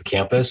away from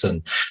campus,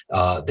 and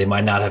they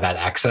might not have had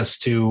access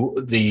to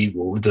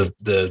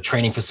the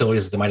training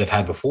facilities that they might have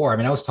had before. I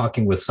mean, I was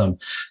talking with some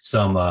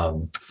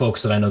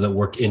folks that I know that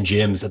work in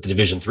gyms at the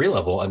Division III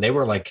level, and they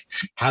were like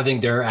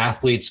having their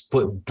athletes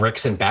put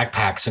bricks in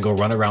backpacks and go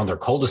run around their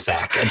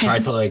cul-de-sac and try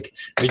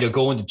to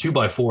go into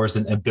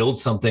 2x4s and build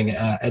something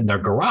in their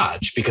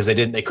garage because they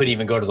couldn't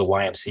even go to the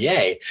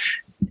YMCA.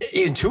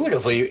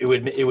 Intuitively, it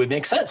would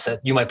make sense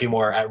that you might be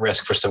more at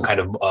risk for some kind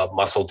of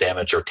muscle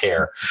damage or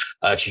tear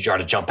if you try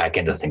to jump back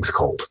into things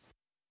cold.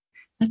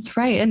 That's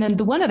right. And then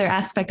the one other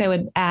aspect I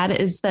would add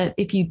is that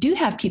if you do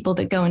have people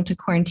that go into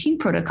quarantine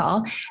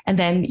protocol, and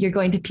then you're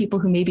going to people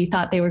who maybe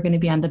thought they were going to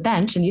be on the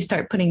bench, and you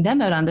start putting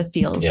them out on the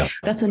field. Yeah.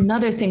 That's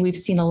another thing we've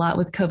seen a lot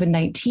with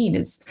COVID-19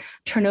 is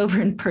turnover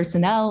in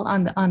personnel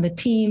on the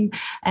team,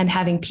 and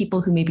having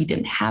people who maybe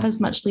didn't have as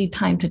much lead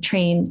time to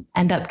train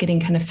end up getting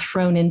kind of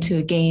thrown into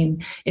a game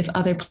if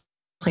other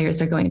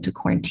players are going into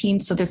quarantine.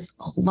 So there's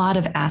a lot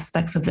of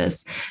aspects of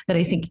this that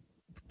I think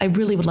I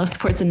really would love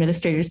sports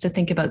administrators to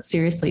think about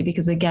seriously,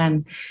 because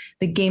again,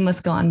 the game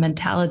must go on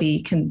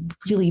mentality can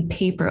really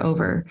paper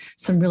over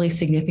some really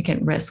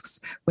significant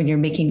risks when you're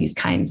making these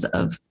kinds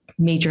of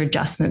major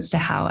adjustments to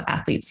how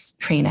athletes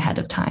train ahead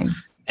of time.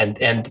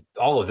 And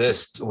all of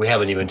this, we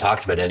haven't even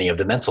talked about any of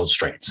the mental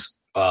strains.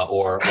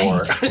 Or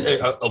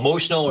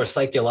emotional or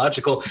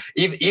psychological,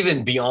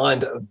 even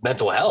beyond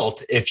mental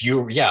health. If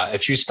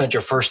you spent your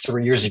first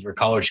 3 years of your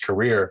college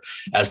career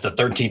as the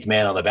 13th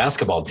man on the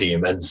basketball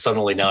team, and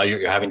suddenly now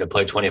you're having to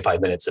play 25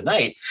 minutes a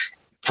night,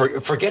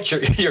 forget your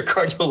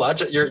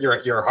cardiological,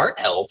 your heart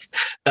health.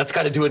 That's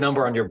got to do a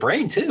number on your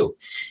brain too.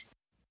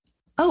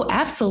 Oh,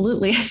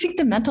 absolutely. I think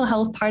the mental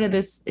health part of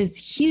this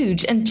is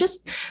huge. And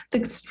just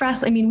the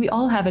stress. I mean, we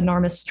all have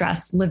enormous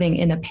stress living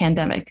in a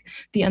pandemic,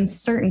 the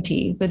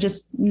uncertainty, the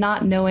just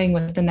not knowing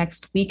what the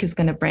next week is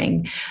going to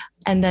bring.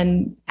 And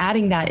then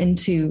adding that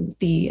into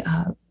the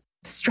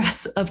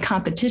stress of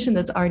competition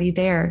that's already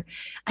there.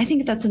 I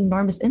think that's an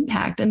enormous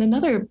impact. And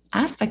another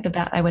aspect of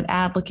that I would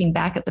add, looking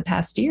back at the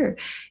past year,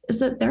 is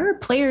that there are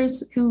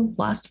players who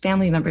lost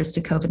family members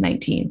to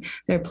COVID-19.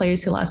 There are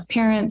players who lost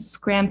parents,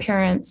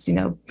 grandparents,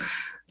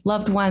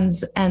 loved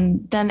ones,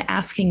 and then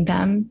asking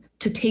them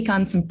to take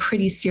on some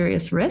pretty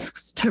serious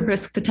risks, to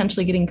risk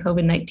potentially getting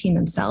COVID-19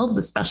 themselves,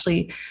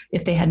 especially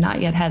if they had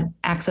not yet had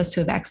access to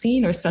a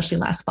vaccine, or especially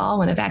last fall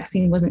when a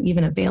vaccine wasn't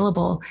even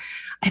available.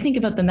 I think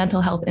about the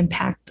mental health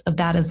impact of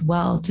that as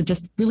well, to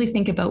just really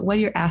think about what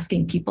you're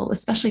asking people,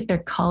 especially if they're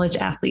college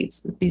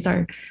athletes. These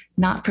are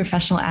not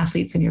professional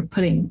athletes, and you're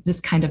putting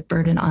this kind of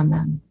burden on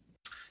them.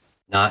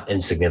 Not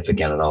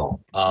insignificant at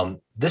all.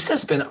 This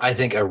has been, I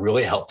think, a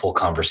really helpful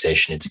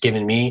conversation. It's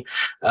given me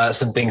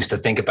some things to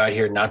think about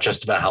here, not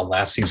just about how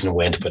last season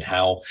went, but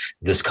how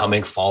this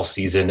coming fall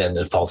season and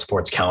the fall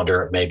sports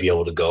calendar may be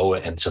able to go,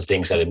 and some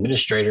things that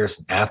administrators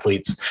and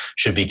athletes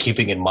should be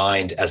keeping in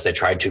mind as they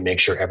try to make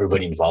sure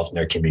everybody involved in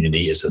their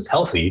community is as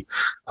healthy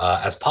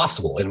as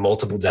possible, in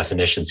multiple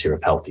definitions here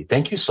of healthy.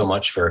 Thank you so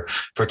much for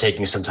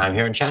taking some time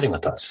here and chatting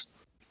with us.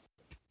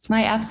 It's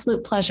my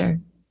absolute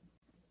pleasure.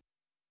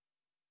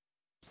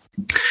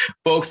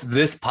 Folks,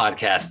 this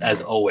podcast, as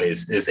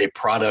always, is a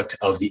product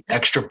of the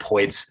Extra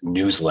Points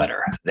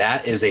newsletter.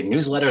 That is a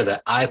newsletter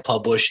that I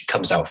publish. It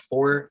comes out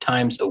 4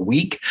 times a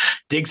week,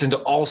 digs into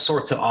all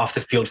sorts of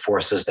off-the-field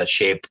forces that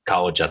shape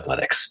college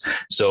athletics.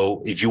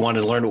 So if you want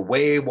to learn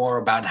way more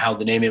about how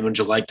the name,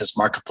 image, and likeness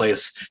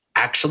marketplace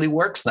actually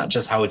works, not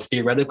just how it's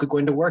theoretically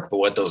going to work, but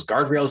what those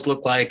guardrails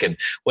look like and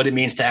what it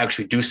means to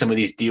actually do some of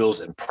these deals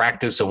in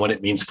practice and what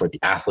it means for the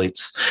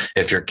athletes.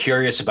 If you're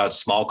curious about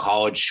small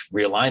college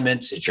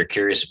realignments, if you're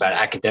curious about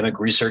academic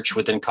research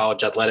within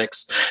college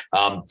athletics,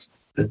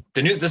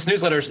 this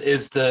newsletter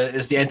is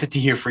the entity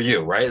here for you,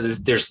 right?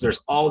 There's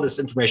all this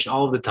information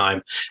all of the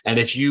time. And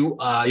if you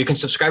can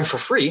subscribe for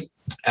free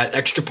at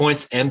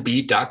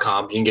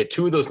extrapointsmb.com. You can get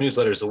 2 of those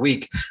newsletters a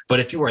week.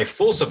 But if you are a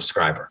full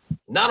subscriber,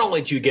 not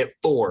only do you get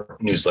 4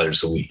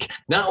 newsletters a week,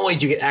 not only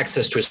do you get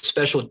access to a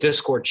special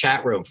Discord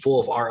chat room full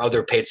of our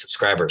other paid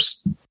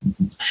subscribers,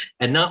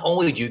 and not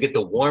only do you get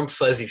the warm,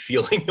 fuzzy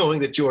feeling knowing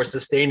that you are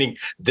sustaining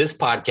this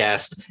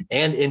podcast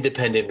and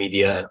independent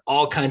media and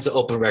all kinds of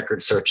open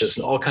record searches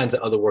and all kinds of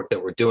other work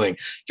that we're doing,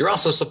 you're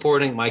also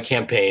supporting my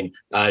campaign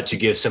to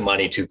give some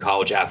money to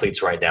college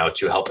athletes right now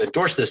to help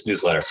endorse this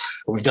newsletter.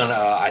 We've done,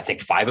 I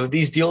think, 5 of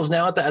these deals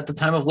now at the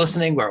time of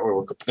listening. We're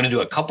going to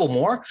do a couple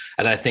more,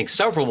 and I think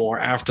several more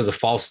after the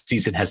fall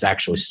season has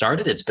actually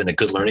started. It's been a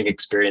good learning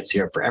experience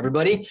here for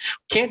everybody.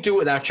 Can't do it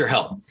without your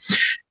help.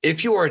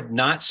 If you are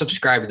not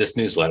subscribed to this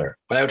newsletter,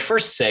 what I would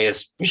first say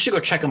is you should go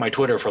check on my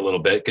Twitter for a little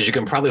bit, because you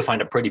can probably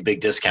find a pretty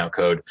big discount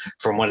code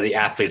from one of the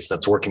athletes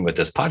that's working with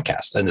this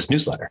podcast and this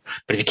newsletter.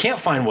 But if you can't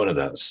find one of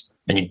those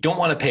and you don't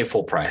want to pay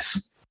full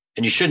price,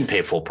 and you shouldn't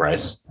pay full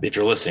price if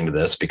you're listening to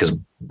this, because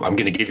I'm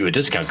going to give you a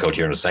discount code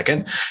here in a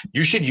second,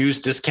 you should use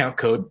discount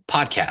code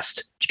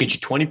podcast to get you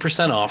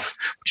 20% off,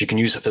 which you can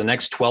use for the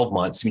next 12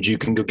 months. It means you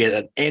can go get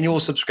an annual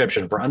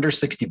subscription for under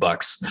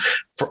 $60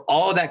 for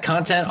all of that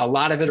content, a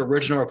lot of it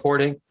original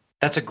reporting.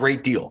 That's a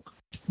great deal.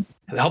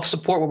 To help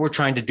support what we're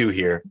trying to do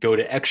here, go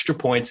to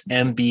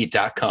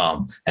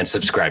extrapointsmb.com and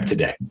subscribe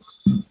today.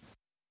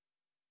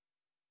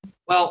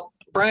 Well,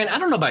 Brian, I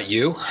don't know about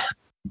you.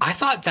 I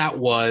thought that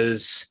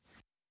was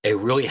a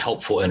really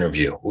helpful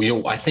interview.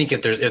 I think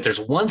if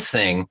there's one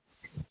thing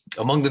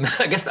among the,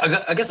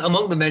 I guess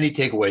among the many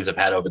takeaways I've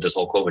had over this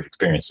whole COVID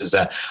experience, is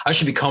that I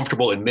should be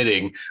comfortable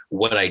admitting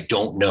what I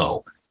don't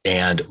know.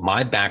 And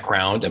my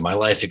background and my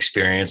life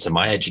experience and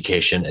my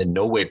education in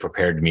no way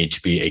prepared me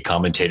to be a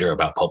commentator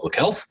about public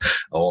health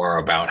or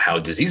about how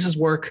diseases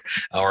work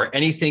or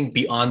anything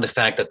beyond the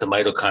fact that the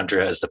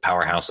mitochondria is the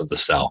powerhouse of the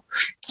cell.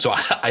 So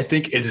I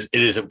think it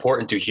is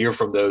important to hear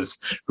from those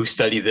who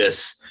study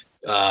this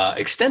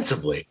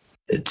extensively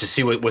to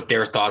see what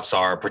their thoughts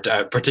are,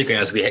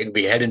 particularly as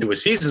we head into a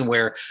season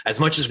where, as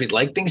much as we'd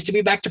like things to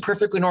be back to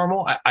perfectly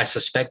normal, I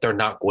suspect they're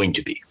not going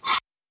to be.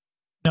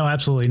 No,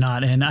 absolutely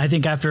not. And I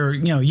think after,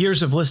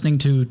 years of listening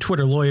to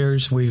Twitter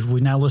lawyers, we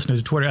now listen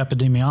to Twitter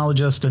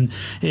epidemiologists, and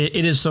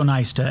it is so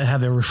nice to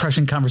have a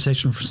refreshing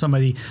conversation for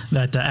somebody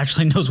that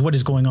actually knows what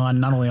is going on,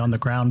 not only on the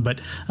ground,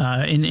 but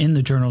in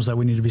the journals that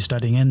we need to be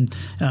studying in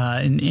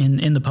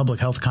the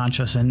public health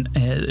conscious. And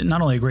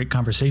not only a great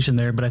conversation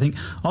there, but I think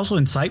also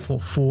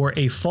insightful for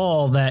a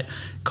fall that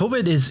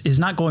COVID is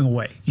not going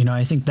away.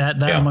 I think that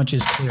much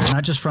is clear,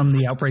 not just from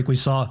the outbreak we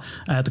saw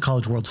at the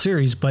College World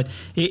Series, but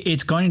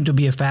it's going to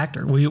be a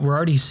factor. We're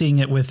already seeing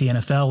it with the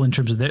NFL in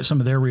terms of some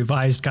of their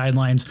revised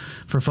guidelines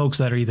for folks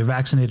that are either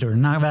vaccinated or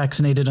not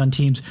vaccinated on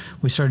teams.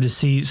 We started to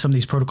see some of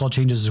these protocol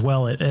changes as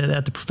well at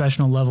the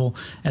professional level,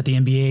 at the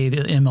NBA,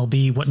 the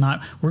MLB,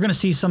 whatnot. We're going to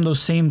see some of those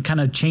same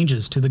kind of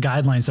changes to the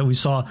guidelines that we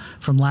saw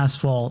from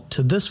last fall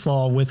to this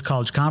fall with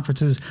college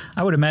conferences.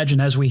 I would imagine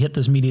as we hit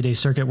this media day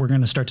circuit, we're going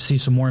to start to see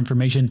some more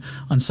information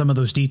on some of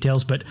those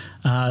details. But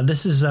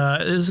this is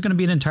going to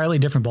be an entirely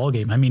different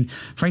ballgame. I mean,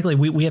 frankly,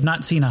 we have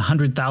not seen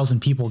 100,000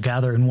 people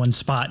gather in one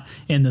spot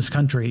in this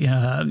country,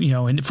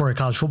 for a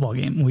college football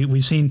game.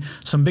 We've seen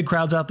some big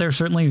crowds out there.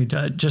 Certainly,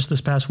 just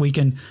this past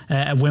weekend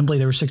at Wembley,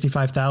 there were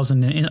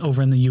 65,000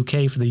 over in the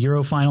UK for the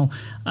Euro final.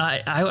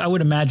 I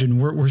would imagine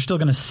we're still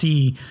going to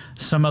see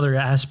some other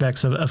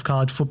aspects of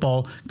college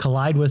football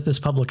collide with this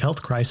public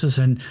health crisis,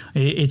 and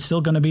it's still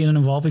going to be an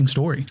evolving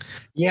story.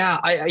 Yeah,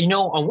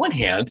 on one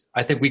hand,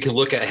 I think we can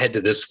look ahead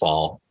to this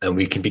fall and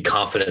we can be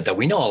confident that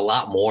we know a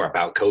lot more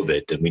about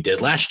COVID than we did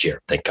last year.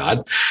 Thank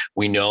God.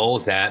 We know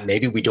that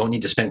maybe we don't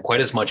need to spend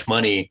quite as much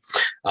money,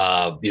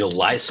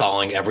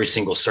 Lysoling every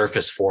single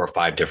surface 4 or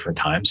 5 different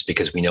times,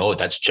 because we know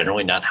that's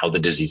generally not how the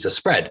disease is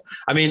spread.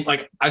 I mean,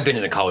 like, I've been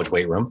in a college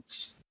weight room.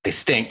 They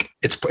stink.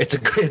 it's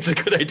a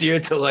good idea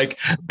to like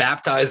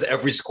baptize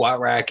every squat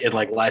rack in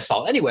like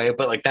Lysol anyway,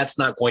 but like that's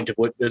not going to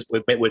what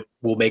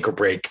will make or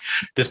break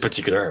this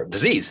particular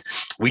disease.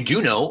 We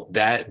do know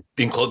that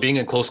being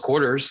in close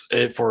quarters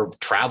for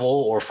travel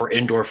or for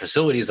indoor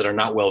facilities that are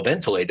not well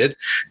ventilated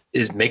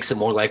makes it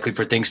more likely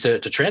for things to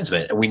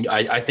transmit. And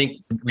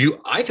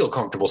I feel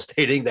comfortable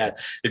stating that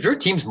if your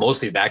team's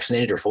mostly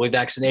vaccinated or fully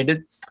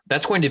vaccinated,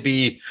 that's going to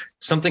be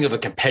something of a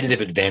competitive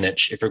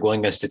advantage if you're going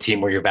against a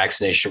team where your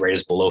vaccination rate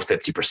is below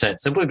 50%,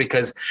 simply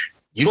because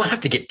you don't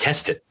have to get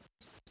tested.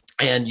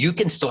 And you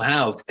can still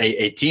have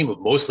a team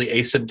of mostly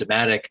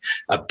asymptomatic,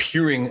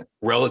 appearing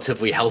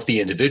relatively healthy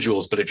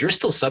individuals. But if you're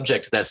still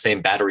subject to that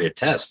same battery of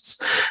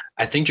tests,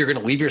 I think you're going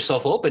to leave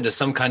yourself open to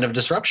some kind of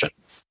disruption.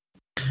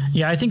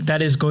 Yeah, I think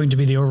that is going to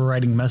be the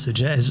overriding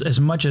message. As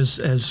much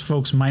as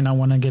folks might not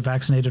want to get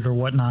vaccinated or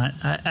whatnot,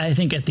 I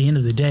think at the end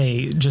of the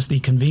day, just the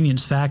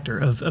convenience factor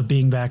of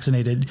being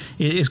vaccinated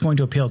is going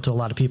to appeal to a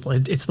lot of people.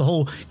 It's the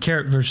whole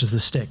carrot versus the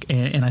stick.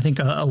 And I think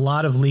a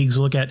lot of leagues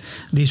look at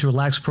these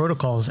relaxed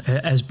protocols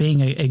as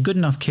being a good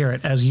enough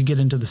carrot as you get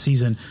into the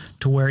season,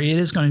 to where it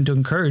is going to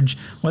encourage,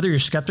 whether you're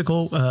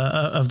skeptical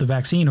of the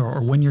vaccine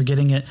or when you're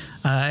getting it,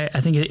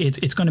 I think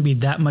it's going to be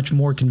that much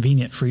more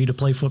convenient for you to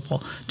play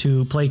football,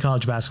 to play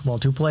college basketball,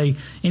 to play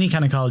any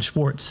kind of college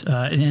sports.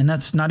 And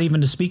that's not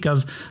even to speak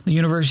of the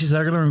universities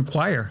that are going to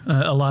require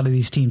a lot of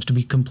these teams to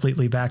be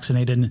completely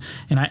vaccinated.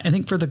 And I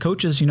think for the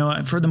coaches,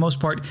 for the most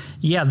part,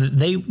 yeah,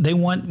 they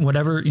want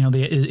whatever,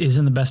 is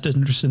in the best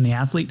interest in the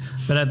athlete.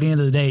 But at the end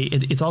of the day,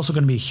 it's also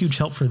going to be a huge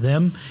help for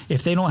them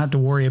if they don't have to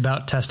worry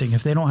about testing,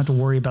 if they don't have to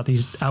worry about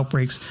these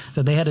outbreaks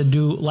that they had to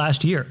do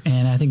last year.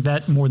 And I think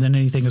that more than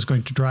anything is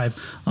going to drive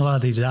a lot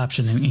of the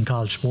adoption in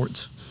college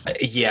sports.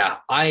 Yeah,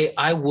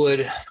 I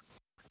would.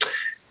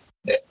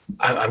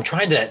 I'm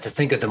trying to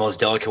think of the most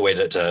delicate way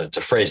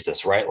to phrase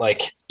this, right?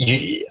 Like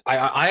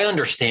I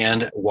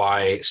understand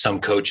why some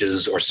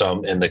coaches or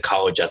some in the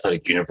college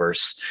athletic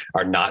universe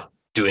are not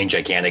doing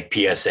gigantic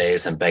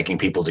PSAs and begging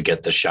people to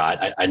get the shot.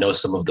 I know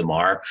some of them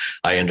are.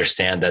 I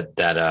understand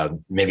that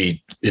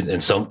maybe in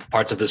some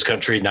parts of this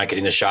country, not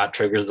getting the shot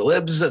triggers the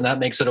libs, and that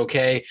makes it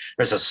okay.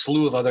 There's a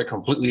slew of other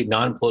completely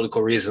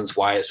non-political reasons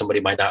why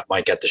somebody might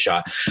get the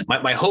shot.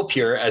 My hope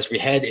here, as we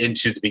head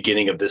into the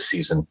beginning of this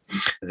season,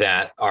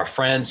 that our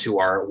friends who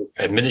are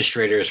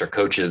administrators or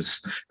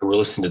coaches who will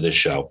listen to this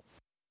show,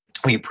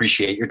 we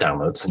appreciate your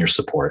downloads and your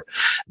support,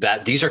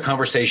 that these are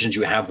conversations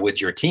you have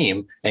with your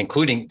team,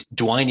 including,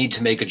 do I need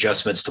to make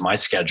adjustments to my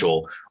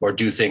schedule or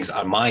do things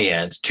on my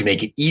end to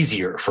make it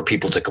easier for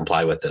people to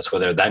comply with this?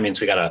 Whether that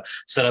means we got to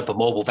set up a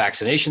mobile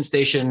vaccination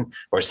station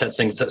or set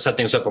things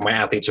up where my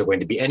athletes are going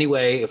to be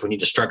anyway, if we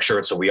need to structure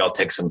it so we all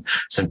take some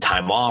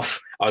time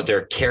off. Are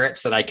there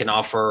carrots that I can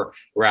offer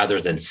rather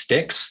than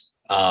sticks?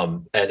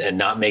 And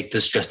not make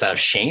this just out of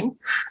shame.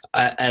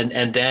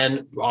 And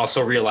then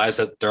also realize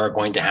that there are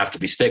going to have to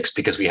be sticks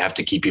because we have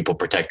to keep people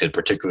protected,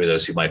 particularly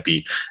those who might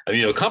be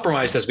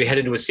compromised as we head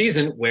into a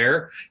season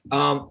where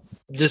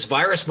this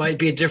virus might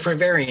be a different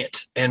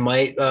variant and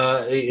might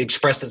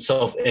express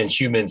itself in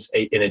humans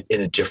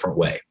in a different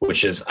way,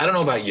 which is, I don't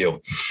know about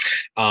you.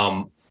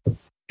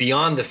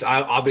 Beyond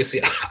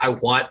obviously, I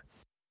want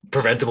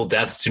preventable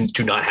deaths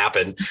to not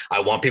happen. I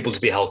want people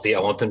to be healthy.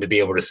 I want them to be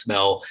able to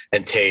smell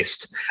and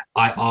taste.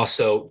 I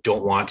also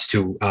don't want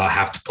to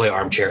have to play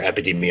armchair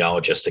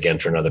epidemiologist again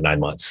for another 9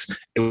 months.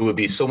 It would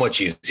be so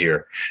much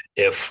easier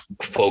if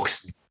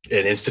folks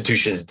and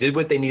institutions did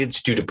what they needed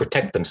to do to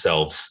protect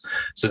themselves,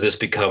 so this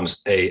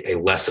becomes a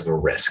less of a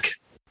risk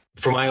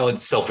for my own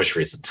selfish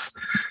reasons.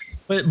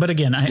 But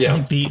again, I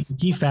think the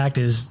key fact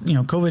is,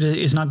 COVID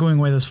is not going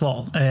away this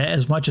fall.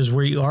 As much as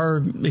we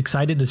are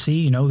excited to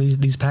see,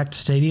 these packed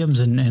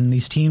stadiums and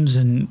these teams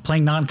and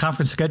playing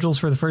non-conference schedules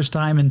for the first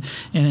time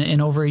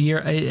in over a year,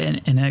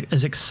 and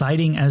as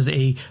exciting as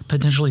a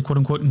potentially quote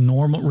unquote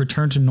normal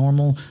return to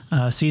normal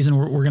season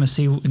we're going to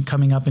see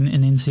coming up in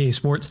NCAA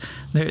sports,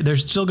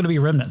 there's still going to be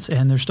remnants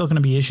and there's still going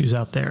to be issues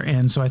out there.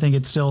 And so I think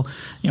it's still,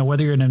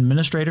 whether you're an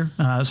administrator,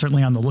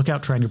 certainly on the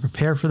lookout, trying to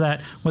prepare for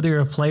that, whether you're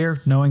a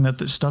player, knowing that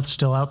the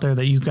stuff's still out there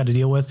that you've got to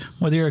deal with,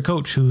 whether you're a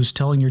coach who's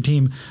telling your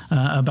team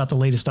about the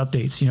latest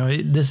updates.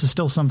 This is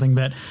still something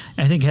that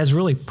I think has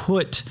really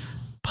put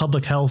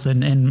public health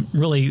and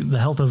really the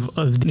health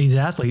of these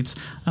athletes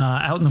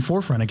out in the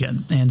forefront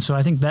again. And so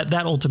I think that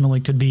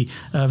ultimately could be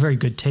a very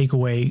good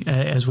takeaway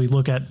as we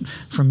look at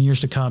from years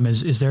to come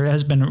is there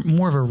has been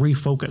more of a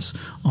refocus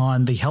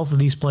on the health of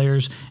these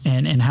players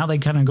and how they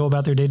kind of go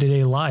about their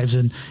day-to-day lives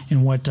and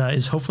in what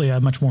is hopefully a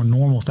much more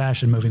normal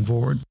fashion moving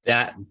forward.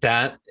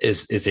 That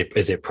is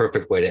a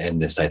perfect way to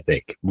end this, I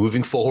think.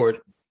 Moving forward,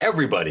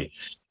 everybody,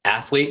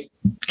 athlete,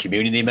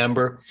 community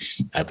member,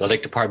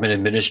 athletic department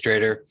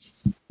administrator,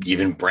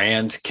 even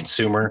brand,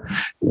 consumer,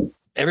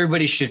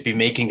 everybody should be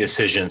making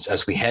decisions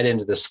as we head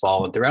into this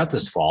fall and throughout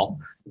this fall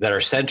that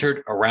are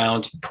centered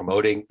around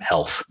promoting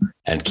health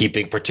and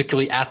keeping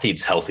particularly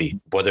athletes healthy,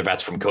 whether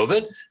that's from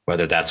COVID,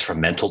 whether that's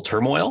from mental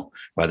turmoil,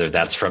 whether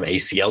that's from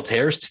ACL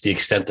tears, to the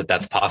extent that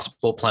that's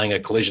possible, playing a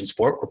collision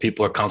sport where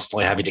people are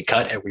constantly having to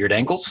cut at weird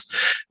angles.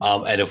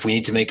 And if we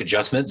need to make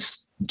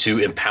adjustments to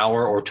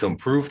empower or to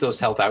improve those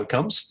health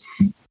outcomes,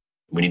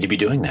 we need to be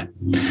doing that.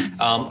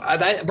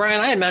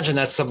 Brian, I imagine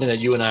that's something that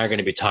you and I are going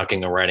to be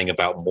talking and writing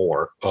about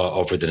more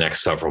over the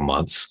next several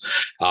months.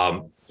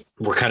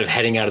 We're kind of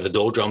heading out of the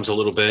doldrums a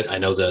little bit. I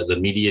know the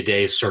media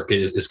day circuit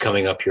is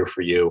coming up here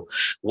for you.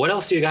 What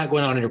else do you got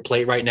going on your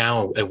plate right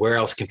now? And where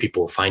else can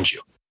people find you?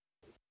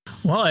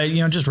 Well, I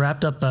just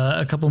wrapped up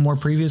a couple more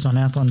previews on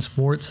Athlon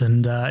Sports,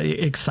 and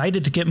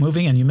excited to get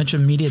moving. And you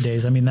mentioned media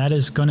days. I mean, that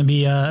is going to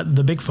be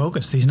the big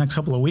focus these next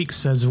couple of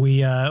weeks as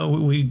we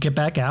get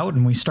back out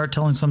and we start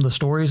telling some of the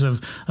stories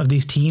of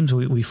these teams.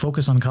 We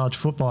focus on college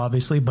football,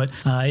 obviously, but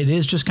it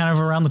is just kind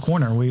of around the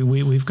corner.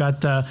 We've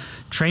got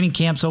training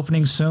camps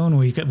opening soon.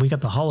 We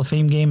got the Hall of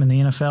Fame game in the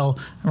NFL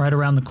right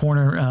around the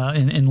corner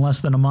in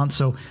less than a month.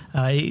 So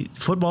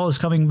football is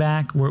coming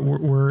back.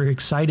 We're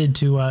excited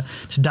to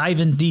dive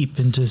in deep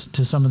into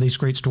some of these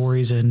great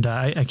stories, and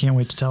I can't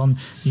wait to tell them.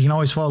 You can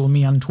always follow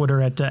me on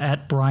Twitter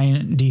at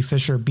Brian D.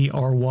 Fisher,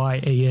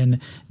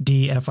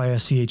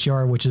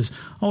 BRYANDFISCHR, which is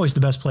always the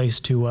best place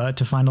to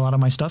find a lot of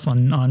my stuff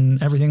on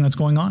everything that's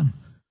going on.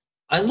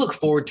 I look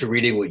forward to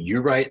reading what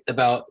you write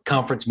about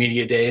conference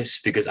media days,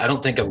 because I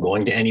don't think I'm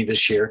going to any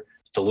this year.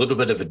 It's a little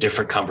bit of a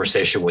different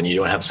conversation when you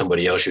don't have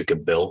somebody else you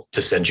can bill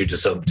to send you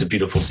to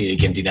beautiful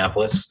scenic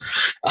Indianapolis.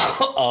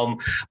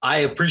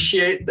 I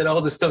appreciate that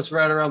all this stuff's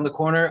right around the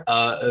corner.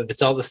 If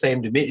it's all the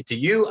same to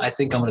you, I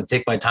think I'm going to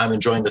take my time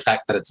enjoying the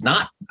fact that it's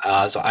not.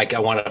 So I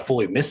want to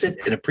fully miss it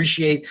and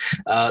appreciate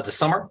the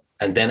summer.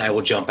 And then I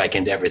will jump back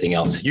into everything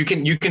else. You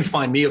can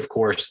find me, of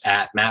course,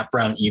 at Matt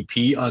Brown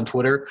EP on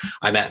Twitter.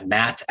 I'm at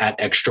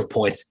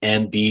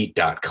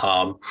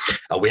matt@extrapointsmb.com.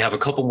 We have a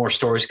couple more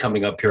stories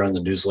coming up here on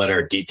the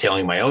newsletter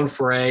detailing my own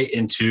foray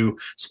into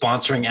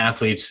sponsoring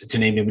athletes to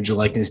name, image, and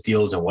likeness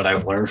deals and what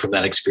I've learned from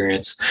that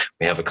experience.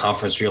 We have a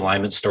conference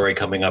realignment story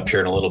coming up here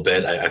in a little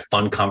bit. A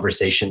fun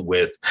conversation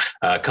with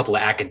a couple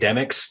of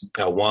academics,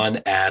 one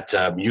at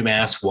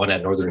UMass, one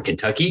at Northern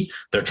Kentucky.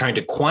 They're trying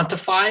to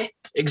quantify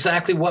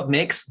exactly what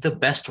makes the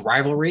best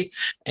rivalry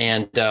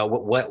and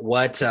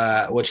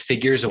what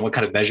figures and what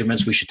kind of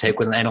measurements we should take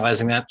when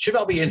analyzing that. Should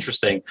all be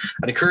interesting.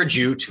 I'd encourage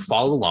you to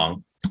follow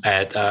along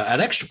at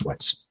Extra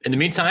Points. In the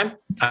meantime,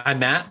 I'm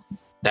Matt.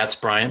 That's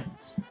Brian.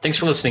 Thanks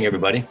for listening,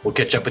 everybody. We'll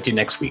catch up with you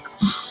next week.